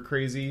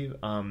crazy.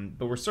 But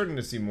we're starting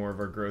to see more of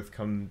our growth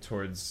come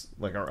towards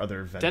like our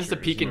other ventures. Tends to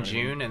peak in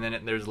June, and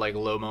then there's like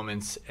low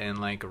moments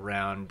in like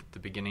around the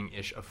beginning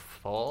ish of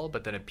fall,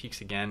 but then it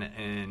peaks again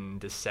in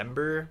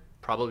December,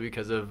 probably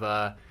because of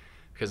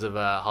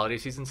holiday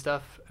season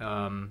stuff.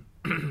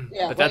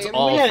 But that's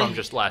all from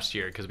just last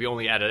year because we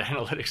only added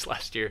analytics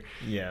last year.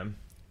 Yeah.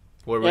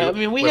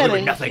 We had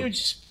a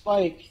huge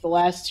spike the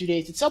last 2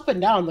 days. It's up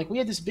and down. Like we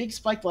had this big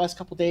spike the last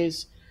couple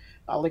days,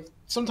 like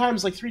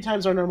sometimes like 3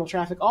 times our normal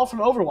traffic, all from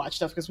Overwatch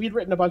stuff because we had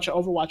written a bunch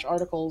of Overwatch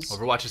articles.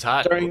 Overwatch is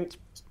hot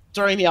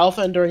during the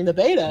alpha and during the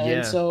beta, yeah.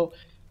 And so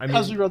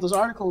because we wrote those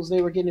articles,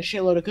 they were getting a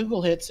shitload of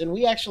Google hits, and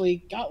we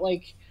actually got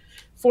like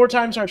 4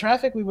 times our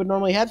traffic we would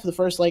normally have for the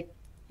first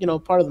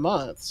part of the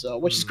month. So,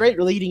 which is great.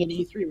 We're leading into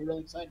E3. We're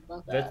really excited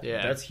about that.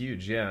 That's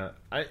huge. Yeah,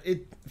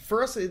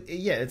 for us,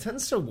 it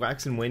tends to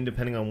wax and wane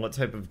depending on what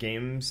type of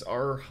games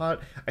are hot.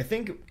 I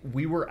think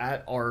we were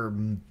at our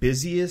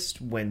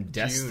busiest when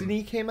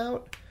Destiny came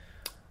out.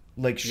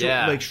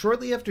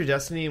 Shortly after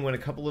Destiny, when a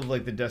couple of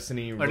like the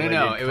Destiny related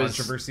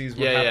controversies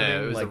were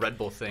happening. It was a Red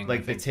Bull thing,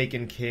 like the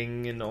Taken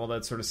King and all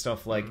that sort of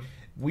stuff. Like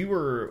we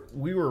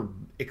were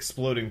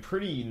exploding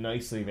pretty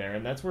nicely there,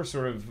 and that's where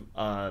sort of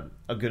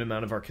a good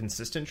amount of our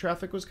consistent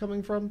traffic was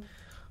coming from.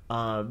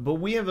 But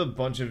we have a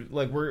bunch of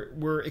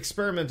we're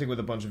experimenting with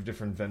a bunch of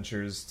different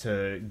ventures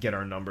to get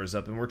our numbers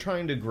up, and we're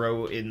trying to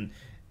grow in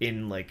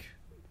like.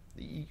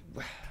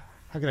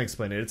 How can I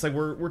explain it? It's like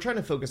we're trying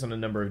to focus on a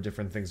number of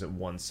different things at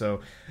once.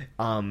 So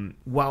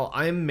while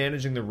I'm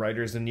managing the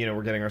writers and,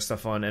 we're getting our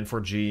stuff on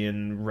N4G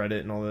and Reddit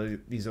and all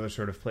these other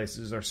sort of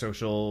places, our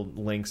social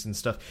links and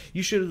stuff,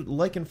 you should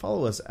like and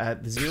follow us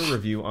at The Zero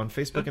Review on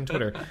Facebook and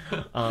Twitter,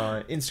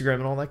 Instagram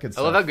and all that good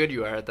stuff. I love how good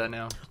you are at that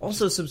now.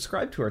 Also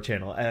subscribe to our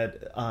channel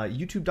at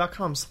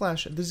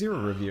youtube.com/The Zero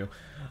Review.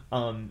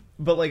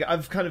 But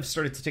I've kind of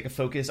started to take a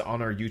focus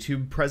on our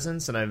YouTube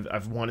presence, and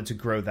I've wanted to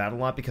grow that a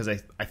lot because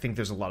I think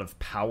there's a lot of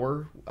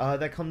power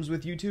that comes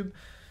with YouTube.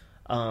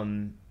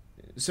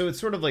 So it's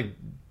sort of like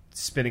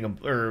spinning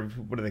or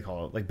what do they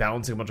call it? Like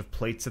balancing a bunch of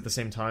plates at the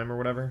same time or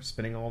whatever,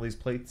 spinning all these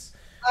plates.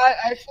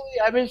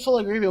 I'm in full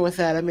agreement with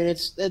that. I mean,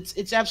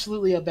 it's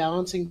absolutely a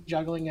balancing,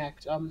 juggling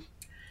act.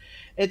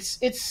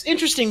 It's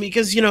interesting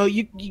because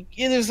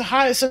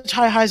there's such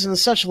high highs and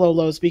such low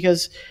lows,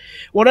 because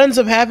what ends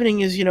up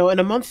happening is in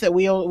a month that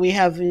we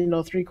have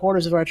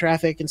 3/4 of our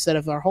traffic instead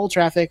of our whole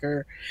traffic,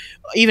 or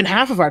even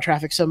half of our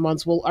traffic. Some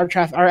months our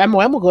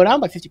MOM will go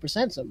down by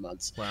 50% some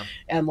months. Wow.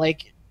 And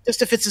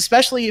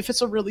especially if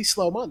it's a really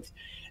slow month,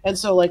 and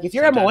so if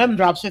your MOM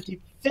drops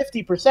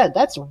 50%,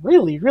 that's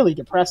really, really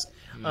depressing.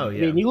 Oh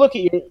yeah. I mean,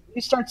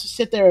 you start to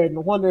sit there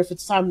and wonder if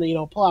it's time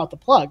to pull out the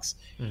plugs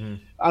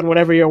on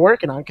whatever you're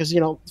working on, because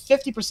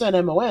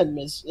 50% MOM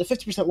is a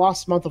 50%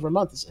 loss month over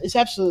month is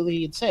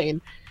absolutely insane.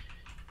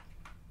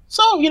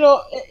 So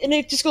and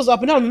it just goes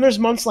up and down. And there's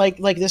months like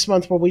this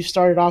month where we've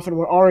started off and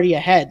we're already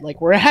ahead,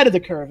 we're ahead of the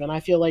curve, and I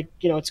feel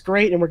it's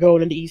great. And we're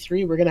going into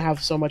E3. We're gonna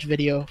have so much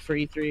video for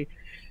E3.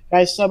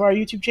 Guys, sub our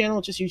YouTube channel.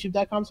 It's just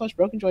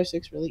youtube.com/Broken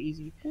Joysticks. Really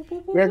easy.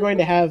 We're going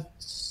to have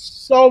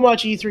so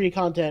much E3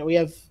 content. We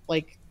have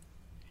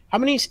how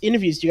many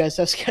interviews do you guys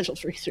have scheduled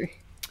for E3?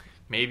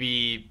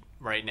 Maybe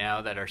right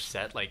now that are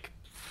set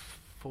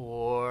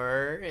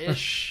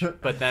 4-ish.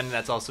 But then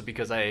that's also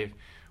because when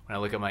I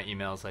look at my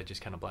emails, I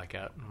just kind of black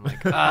out. I'm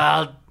like,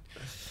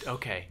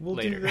 okay, we'll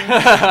later.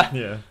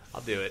 Yeah,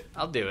 I'll do it.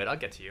 I'll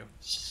get to you.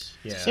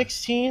 Yeah.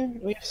 16.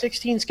 We have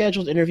 16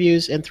 scheduled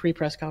interviews and 3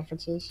 press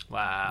conferences.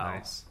 Wow.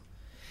 Nice.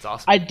 It's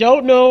awesome. I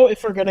don't know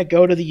if we're going to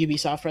go to the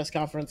Ubisoft press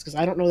conference, because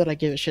I don't know that I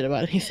give a shit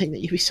about anything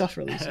that Ubisoft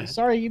releases.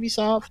 Sorry,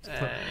 Ubisoft.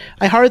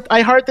 I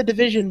heart the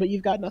Division, but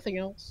you've got nothing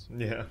else.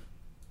 Yeah.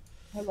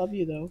 I love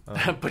you, though.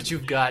 But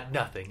you've got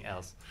nothing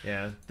else.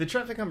 Yeah. The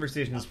traffic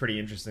conversation is pretty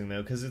interesting,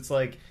 though, because it's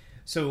like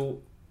Charles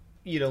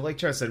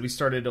said, we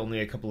started only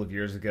a couple of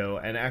years ago,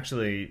 and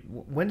actually,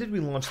 when did we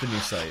launch the new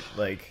site?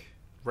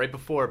 Right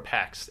before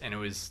PAX, and it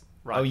was...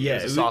 Oh yeah,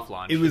 it was a soft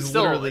launch. It's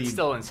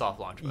still in soft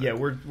launch. But... Yeah,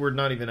 we're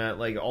not even at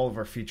all of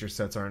our feature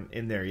sets aren't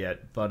in there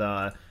yet.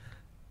 But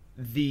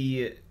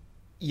we've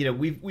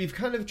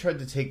kind of tried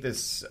to take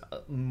this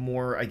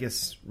more, I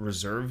guess,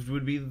 reserved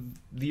would be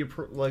the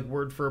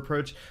word for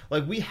approach.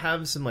 We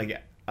have some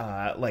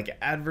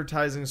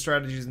advertising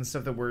strategies and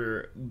stuff that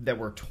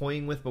we're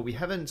toying with, but we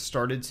haven't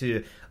started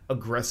to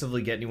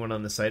aggressively get anyone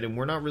on the site, and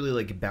we're not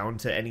really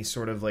bound to any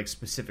sort of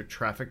specific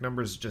traffic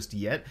numbers just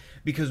yet,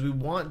 because we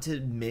want to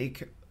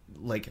make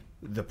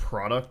the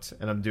product,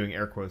 and I'm doing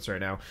air quotes right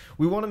now,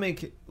 we want to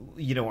make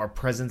our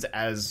presence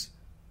as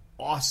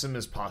awesome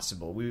as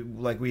possible.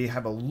 We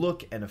have a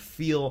look and a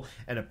feel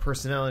and a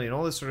personality and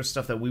all this sort of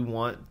stuff that we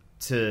want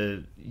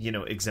to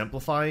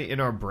exemplify in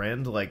our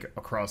brand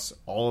across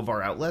all of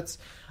our outlets.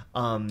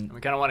 We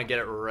kind of want to get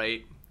it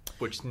right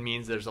which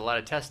means there's a lot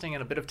of testing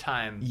and a bit of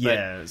time.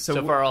 Yeah. But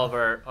so far, all of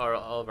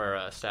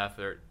our staff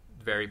are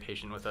very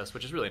patient with us,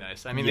 which is really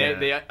nice. I mean,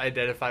 they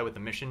identify with the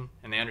mission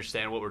and they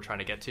understand what we're trying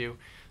to get to.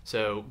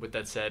 So with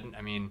that said,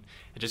 I mean,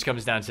 it just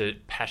comes down to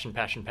passion.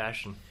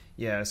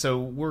 Yeah, so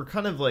we're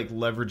kind of like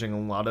leveraging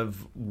a lot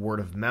of word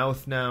of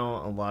mouth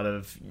now, a lot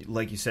of,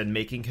 like you said,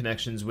 making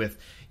connections with,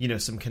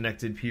 some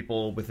connected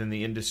people within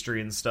the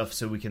industry and stuff,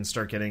 so we can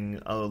start getting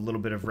a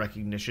little bit of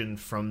recognition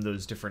from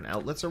those different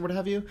outlets or what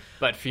have you.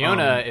 But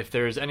Fiona, if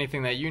there's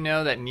anything that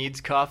that needs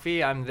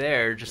coffee, I'm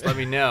there. Just let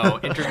me know.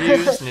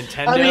 Interviews,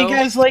 Nintendo, I mean,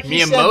 guys, like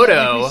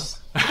Miyamoto.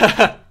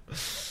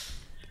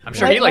 I'm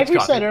sure he likes coffee.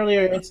 Like we said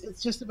earlier,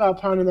 it's just about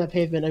pounding that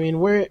pavement. I mean,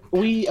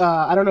 we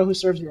I don't know who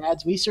serves your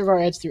ads. We serve our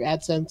ads through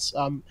AdSense.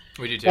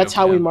 We do too. That's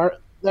how we mark.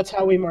 That's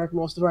how we mark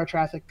most of our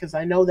traffic, because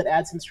I know that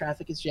AdSense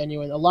traffic is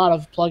genuine. A lot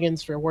of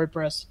plugins for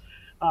WordPress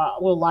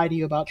will lie to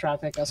you about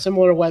traffic. A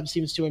similar web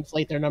seems to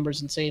inflate their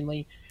numbers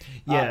insanely.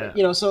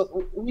 Yeah.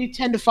 So we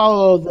tend to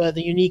follow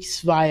the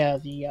uniques via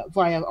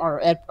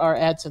our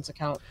AdSense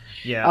account.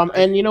 Yeah.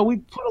 And we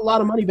put a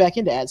lot of money back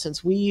into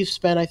AdSense. We've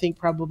spent, I think,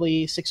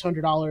 probably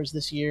 $600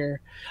 this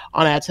year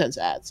on AdSense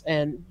ads,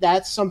 and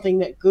that's something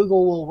that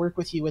Google will work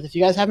with you with. If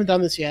you guys haven't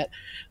done this yet,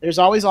 there's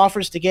always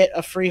offers to get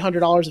a free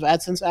 $100 of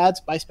AdSense ads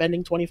by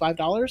spending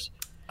 $25.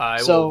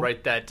 I will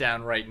write that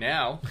down right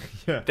now.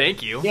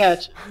 Thank you.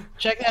 Yeah,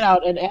 check that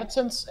out. And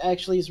AdSense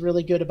actually is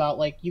really good about,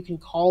 like, you can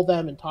call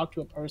them and talk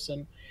to a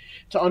person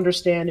to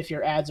understand if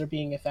your ads are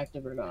being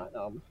effective or not.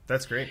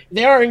 That's great.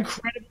 They are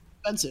incredibly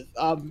expensive.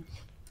 Sure.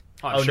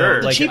 No,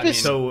 like,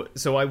 cheapest. So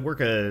I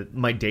work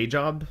my day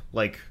job,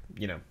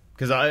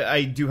 because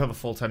I do have a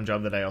full-time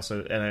job that I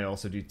also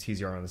do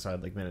TZR on the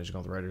side, like managing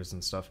all the writers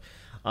and stuff.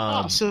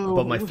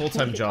 But my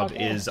full-time job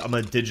is I'm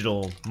a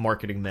digital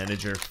marketing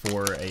manager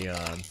for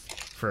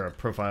a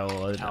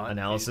profile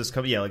analysis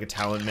company, like a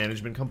talent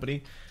management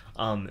company.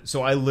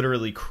 So I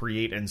literally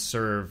create and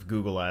serve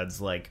Google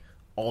ads like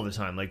all the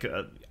time, like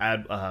through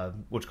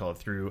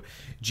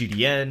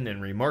GDN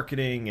and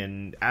remarketing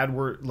and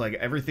AdWords, like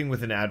everything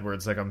within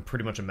AdWords. Like I'm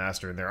pretty much a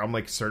master in there. I'm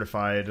like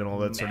certified and all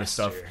that sort of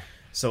stuff.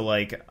 So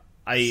like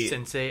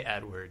Sensei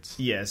AdWords.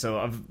 Yeah,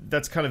 so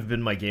that's kind of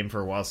been my game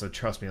for a while. So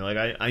trust me,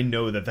 like I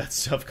know that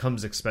stuff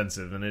comes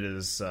expensive, and it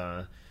is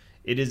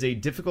a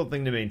difficult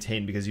thing to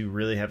maintain because you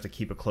really have to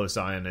keep a close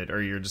eye on it,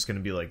 or you're just going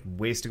to be like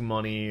wasting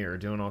money or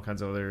doing all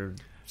kinds of other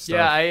stuff.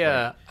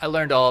 Yeah, I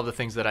learned all of the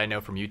things that I know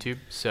from YouTube.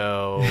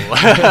 So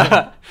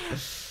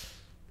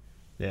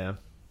yeah,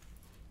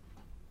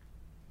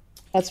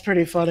 that's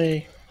pretty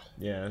funny.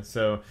 Yeah,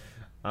 so.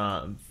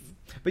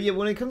 But yeah,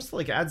 when it comes to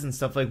like ads and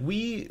stuff, like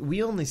we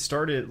only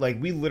started, like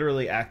we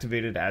literally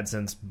activated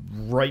AdSense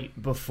right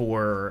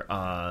before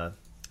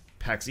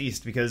PAX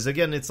East, because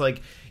again, it's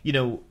like,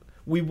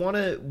 we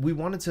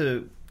wanted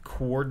to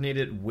coordinate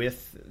it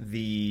with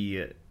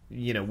the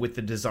with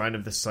the design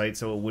of the site,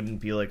 so it wouldn't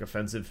be like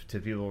offensive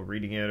to people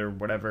reading it or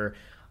whatever.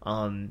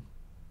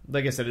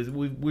 Like I said,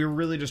 we're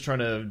really just trying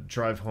to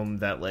drive home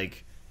that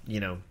like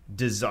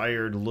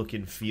desired look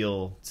and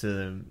feel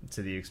to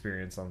the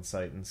experience on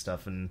site and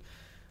stuff. And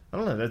I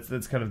don't know.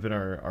 That's kind of been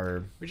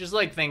our. We just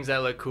like things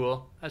that look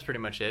cool. That's pretty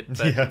much it.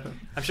 But yeah.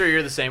 I'm sure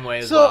you're the same way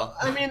as well.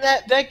 So I mean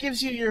that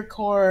gives you your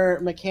core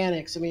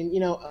mechanics. I mean,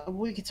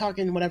 we could talk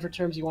in whatever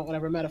terms you want,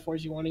 whatever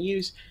metaphors you want to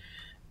use.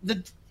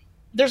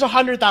 There's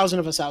 100,000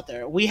 of us out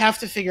there. We have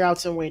to figure out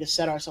some way to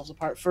set ourselves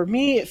apart. For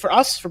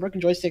us, for Broken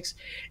Joysticks,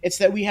 it's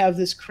that we have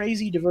this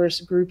crazy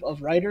diverse group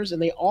of writers,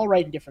 and they all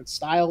write in different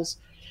styles.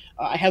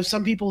 I have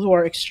some people who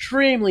are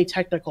extremely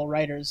technical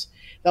writers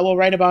that will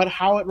write about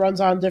how it runs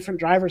on different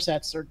driver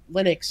sets or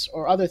Linux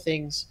or other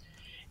things.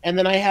 And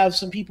then I have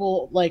some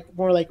people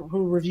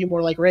who review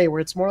more like Ray,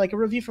 where it's more like a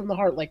review from the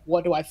heart. Like,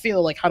 what do I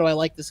feel? Like, how do I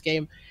like this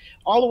game?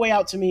 All the way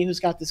out to me,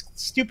 who's got this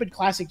stupid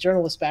classic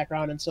journalist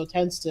background and so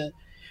tends to,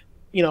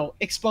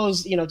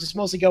 expose, just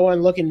mostly go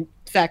on looking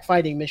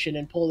fact-finding mission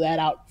and pull that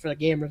out for a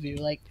game review.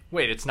 Like,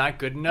 wait, it's not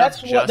good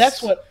enough?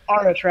 That's what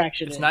our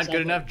attraction is. It's not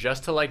good enough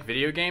just to like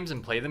video games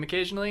and play them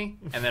occasionally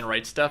and then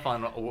write stuff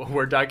on a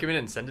Word document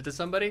and send it to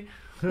somebody?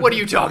 What are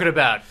you talking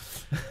about?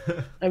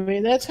 I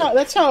mean, that's how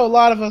a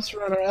lot of us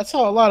that's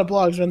how a lot of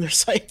blogs run their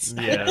sites.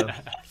 Yeah.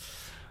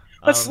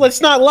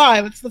 Let's not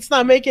lie. Let's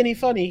not make any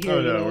funny here.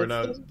 Oh no, we're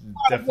not.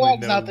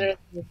 Definitely out there.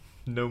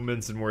 No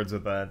mincing words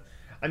with that.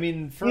 I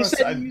mean, you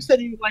said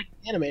you like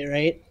anime,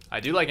 right? I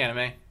do like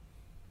anime.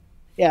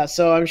 Yeah,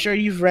 so I'm sure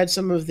you've read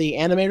some of the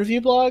anime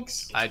review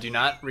blogs. I do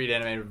not read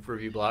anime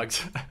review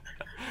blogs.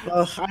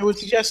 Well, I would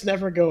suggest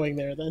never going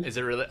there then. Is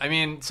it really? I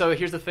mean, so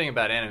here's the thing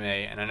about anime,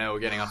 and I know we're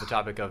getting off the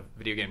topic of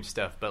video game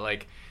stuff, but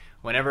like,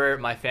 whenever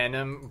my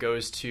fandom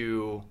goes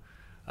to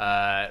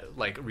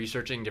like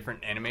researching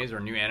different animes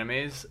or new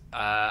animes,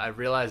 I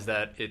realize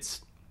that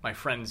it's my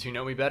friends who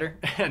know me better,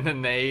 and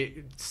then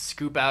they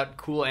scoop out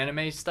cool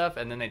anime stuff,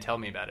 and then they tell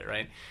me about it,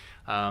 right?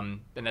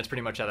 And that's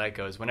pretty much how that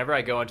goes. Whenever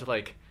I go into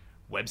like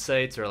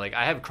websites or like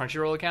I have a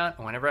Crunchyroll account,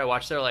 and whenever I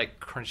watch their like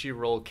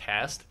Crunchyroll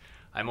cast,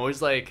 I'm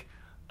always like,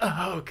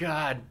 oh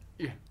god,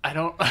 I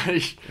don't.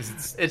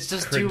 It's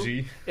just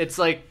cringy. It's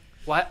like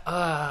what?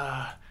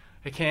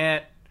 I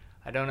can't.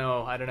 I don't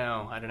know.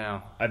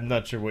 I'm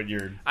not sure what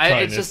you're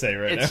trying to say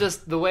right now. It's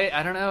just the way,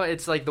 I don't know.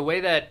 It's like the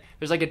way that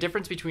there's like a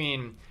difference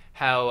between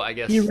how, I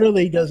guess, He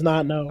really does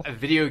not know.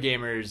 video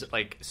gamers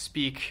like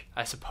speak,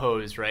 I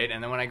suppose, right?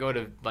 And then when I go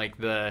to like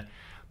the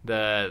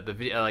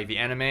like the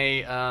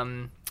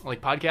anime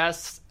like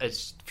podcasts,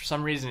 it's for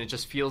some reason it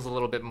just feels a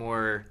little bit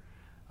more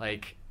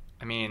like,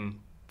 I mean,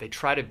 they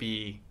try to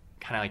be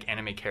kind of like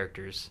anime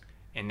characters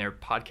in their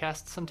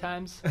podcasts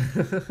sometimes,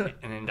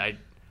 and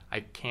I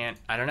can't.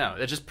 I don't know.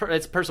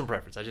 It's personal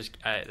preference. It's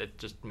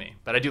just me.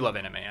 But I do love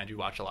anime. I do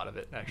watch a lot of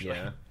it, actually.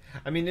 Yeah.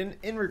 I mean,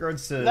 in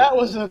regards to That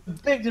was a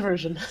big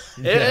diversion.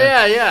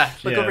 Yeah.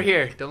 Look Yeah. over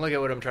here. Don't look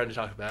at what I'm trying to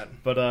talk about.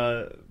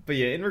 But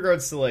yeah, in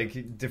regards to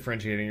like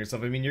differentiating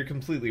yourself, I mean, you're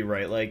completely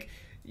right. Like,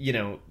 you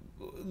know,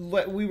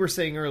 we were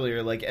saying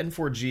earlier, like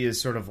N4G is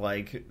sort of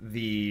like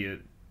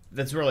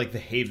that's where like the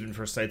haven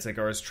for sites like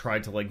ours try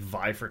to like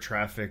vie for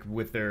traffic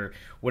with their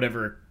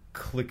whatever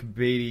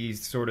clickbaity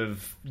sort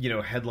of, you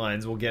know,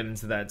 headlines. We'll get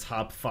into that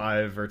top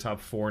 5 or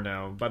top 4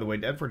 now. By the way,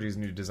 N4G's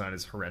new design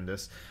is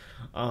horrendous.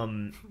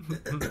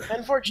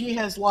 N4G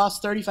has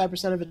lost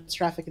 35% of its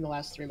traffic in the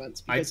last 3 months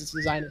because its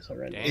design is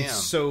horrendous. Damn. It's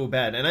so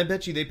bad, and I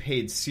bet you they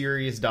paid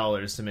serious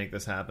dollars to make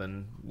this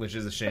happen, which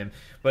is a shame.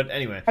 But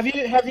anyway, Have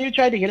you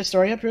tried to get a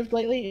story approved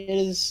lately? It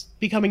is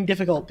becoming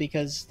difficult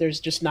because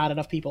there's just not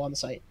enough people on the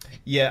site.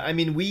 yeah, I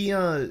mean, we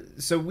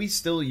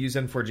still use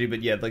N4G,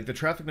 but yeah, like the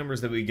traffic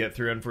numbers that we get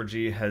through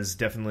N4G has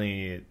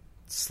definitely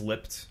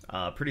slipped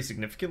pretty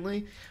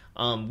significantly.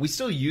 We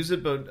still use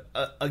it, but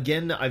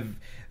again,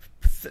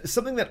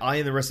 something that I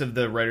and the rest of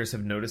the writers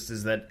have noticed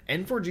is that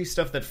N4G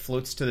stuff that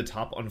floats to the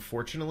top,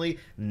 unfortunately,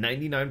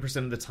 99%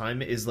 of the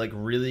time is like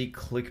really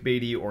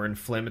clickbaity or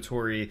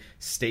inflammatory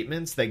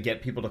statements that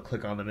get people to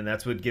click on them, and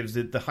that's what gives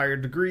it the higher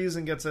degrees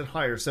and gets it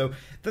higher. So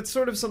that's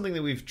sort of something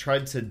that we've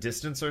tried to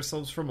distance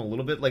ourselves from a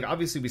little bit. Like,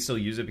 obviously we still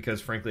use it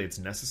because frankly it's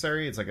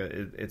necessary. It's like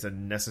it's a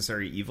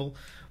necessary evil,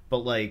 but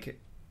like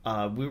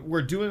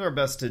we're doing our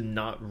best to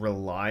not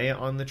rely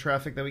on the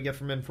traffic that we get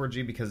from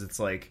N4G because it's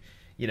like,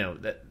 you know,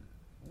 that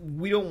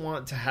we don't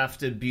want to have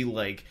to be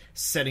like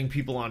setting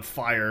people on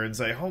fire and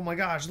say, oh my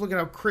gosh, look at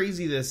how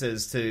crazy this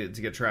is to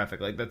get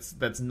traffic. Like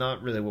that's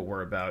not really what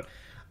we're about.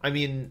 I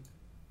mean,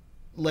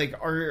 like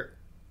our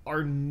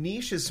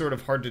niche is sort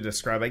of hard to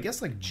describe. I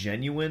guess like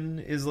genuine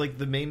is like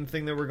the main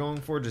thing that we're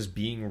going for, just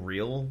being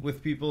real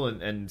with people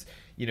and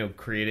you know,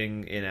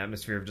 creating an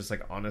atmosphere of just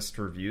like honest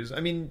reviews. I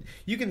mean,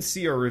 you can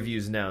see our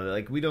reviews now.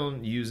 Like, we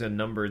don't use a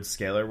numbered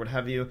scale or what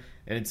have you,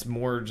 and it's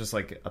more just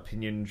like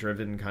opinion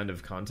driven kind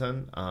of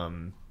content.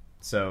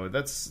 So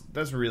that's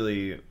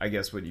really, I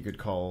guess, what you could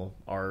call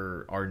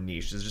our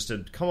niche, is just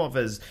to come off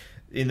as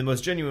in the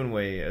most genuine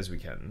way as we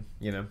can,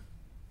 you know?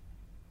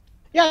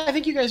 Yeah, I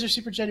think you guys are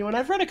super genuine.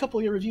 I've read a couple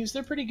of your reviews.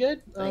 They're pretty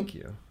good. Thank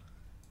you.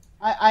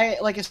 I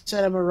like I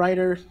said, I'm a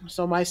writer,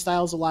 so my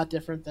style's a lot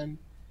different than...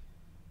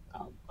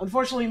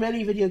 unfortunately,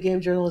 many video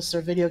game journalists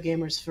are video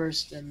gamers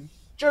first and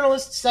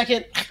journalists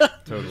second.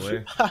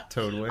 Totally.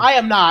 I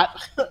am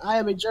not. I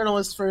am a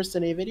journalist first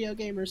and a video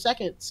gamer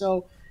second.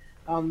 So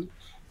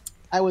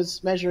I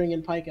was measuring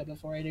in pica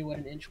before I knew what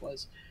an inch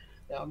was.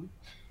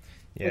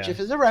 Which, if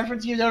it's a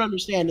reference you don't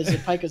understand, is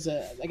that pica's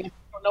I guess you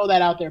don't know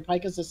that out there.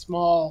 Pica's a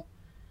small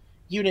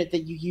unit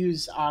that you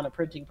use on a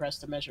printing press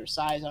to measure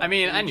size. I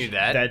mean, I knew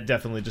that. That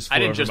definitely just flew I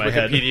didn't over just my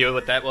head. Wikipedia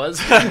what that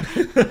was.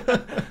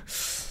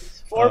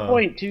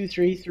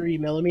 4.233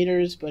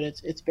 millimeters, but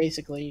it's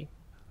basically...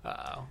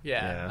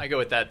 yeah, I go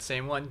with that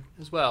same one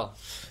as well.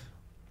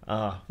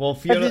 Well,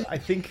 Fiona, I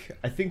think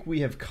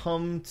we have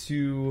come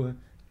to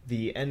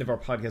the end of our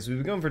podcast. We've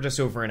been going for just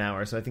over an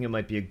hour, so I think it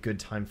might be a good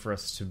time for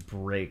us to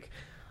break.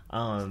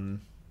 All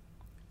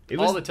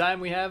the time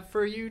we have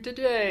for you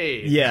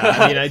today. Yeah,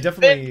 I mean, I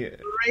definitely...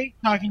 Great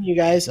talking to you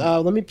guys.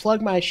 Let me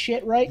plug my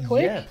shit right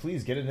quick. Yeah,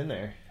 please, get it in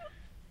there.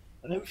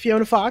 I'm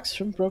Fiona Fox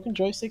from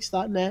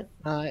BrokenJoysticks.net.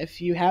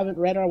 If you haven't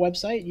read our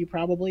website, you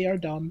probably are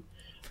dumb.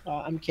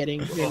 I'm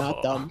kidding. You're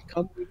not dumb.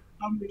 Come to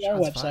our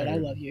website. Fired. I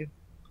love you.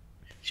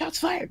 Shots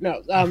fired.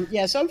 No.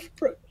 Yeah, so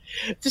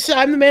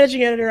I'm the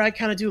managing editor. I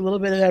kind of do a little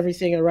bit of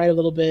everything. I write a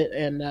little bit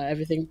and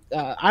everything.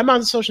 I'm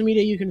on social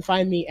media. You can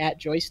find me at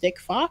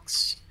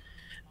JoystickFox.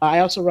 I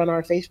also run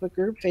our Facebook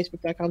group,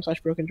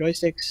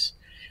 facebook.com/BrokenJoysticks,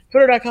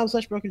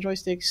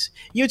 twitter.com/BrokenJoysticks,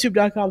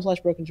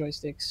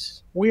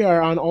 youtube.com/BrokenJoysticks. We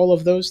are on all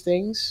of those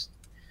things.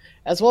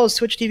 As well as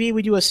Twitch TV,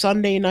 we do a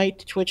Sunday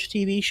night Twitch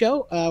TV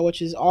show,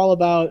 which is all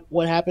about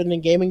what happened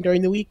in gaming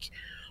during the week,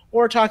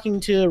 or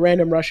talking to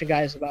random Russian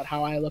guys about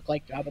how I look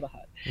like Jabba the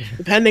Hutt,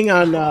 depending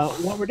on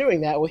what we're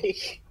doing that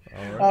week.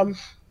 All right.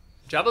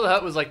 Jabba the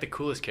Hutt was like the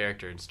coolest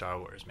character in Star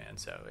Wars, man.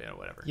 So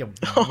whatever. Yeah.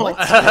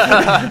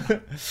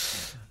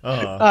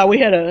 We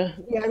had I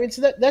mean,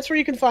 so that's where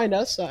you can find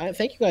us.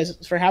 Thank you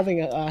guys for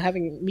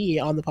having me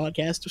on the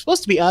podcast. It's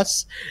supposed to be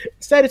us.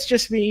 Instead, it's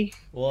just me.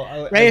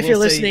 Well, Ray, if you're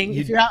listening,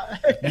 if you're out,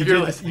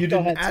 you did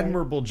an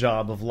admirable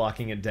job of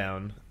locking it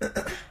down.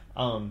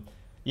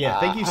 Yeah,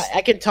 thank you.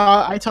 I can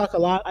talk. I talk a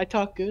lot. I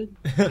talk good.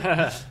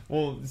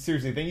 Well,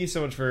 seriously, thank you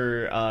so much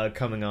for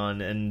coming on,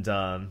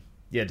 and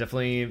yeah,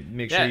 definitely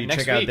make sure you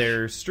check out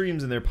their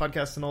streams and their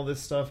podcasts and all this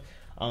stuff.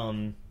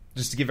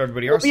 Just to give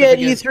everybody our stuff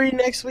again. E3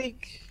 next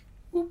week.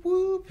 Whoop,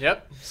 whoop.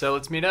 Yep. So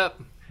let's meet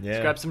up. Yeah.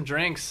 Let's grab some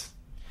drinks.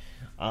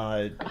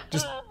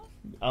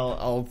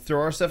 I'll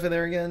throw our stuff in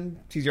there again.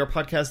 TZR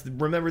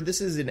Podcast. Remember,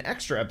 this is an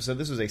extra episode.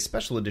 This was a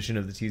special edition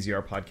of the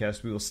TZR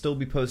Podcast. We will still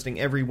be posting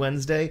every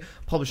Wednesday,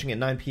 publishing at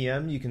 9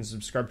 p.m. You can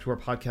subscribe to our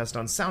podcast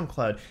on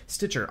SoundCloud,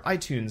 Stitcher,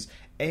 iTunes,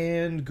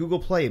 and Google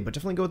Play. But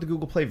definitely go with the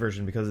Google Play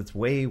version because it's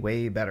way,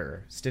 way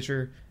better.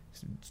 Stitcher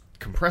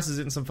compresses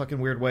it in some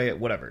fucking weird way.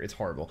 Whatever. It's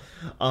horrible.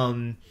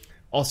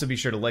 Also, be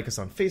sure to like us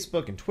on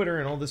Facebook and Twitter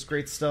and all this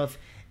great stuff.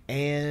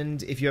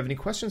 And if you have any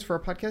questions for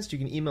our podcast, you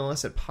can email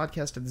us at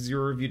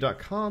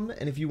podcast@thezeroreview.com.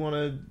 And if you want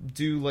to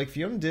do like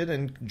Fiona did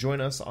and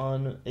join us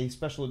on a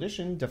special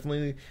edition,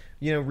 definitely,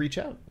 reach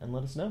out and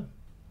let us know.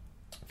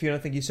 Fiona,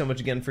 thank you so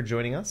much again for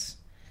joining us.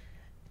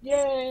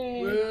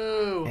 Yay!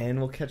 Woo! And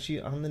we'll catch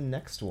you on the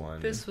next one.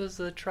 This was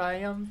a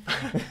triumph.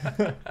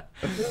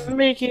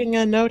 Making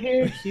a note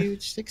here,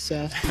 huge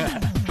success.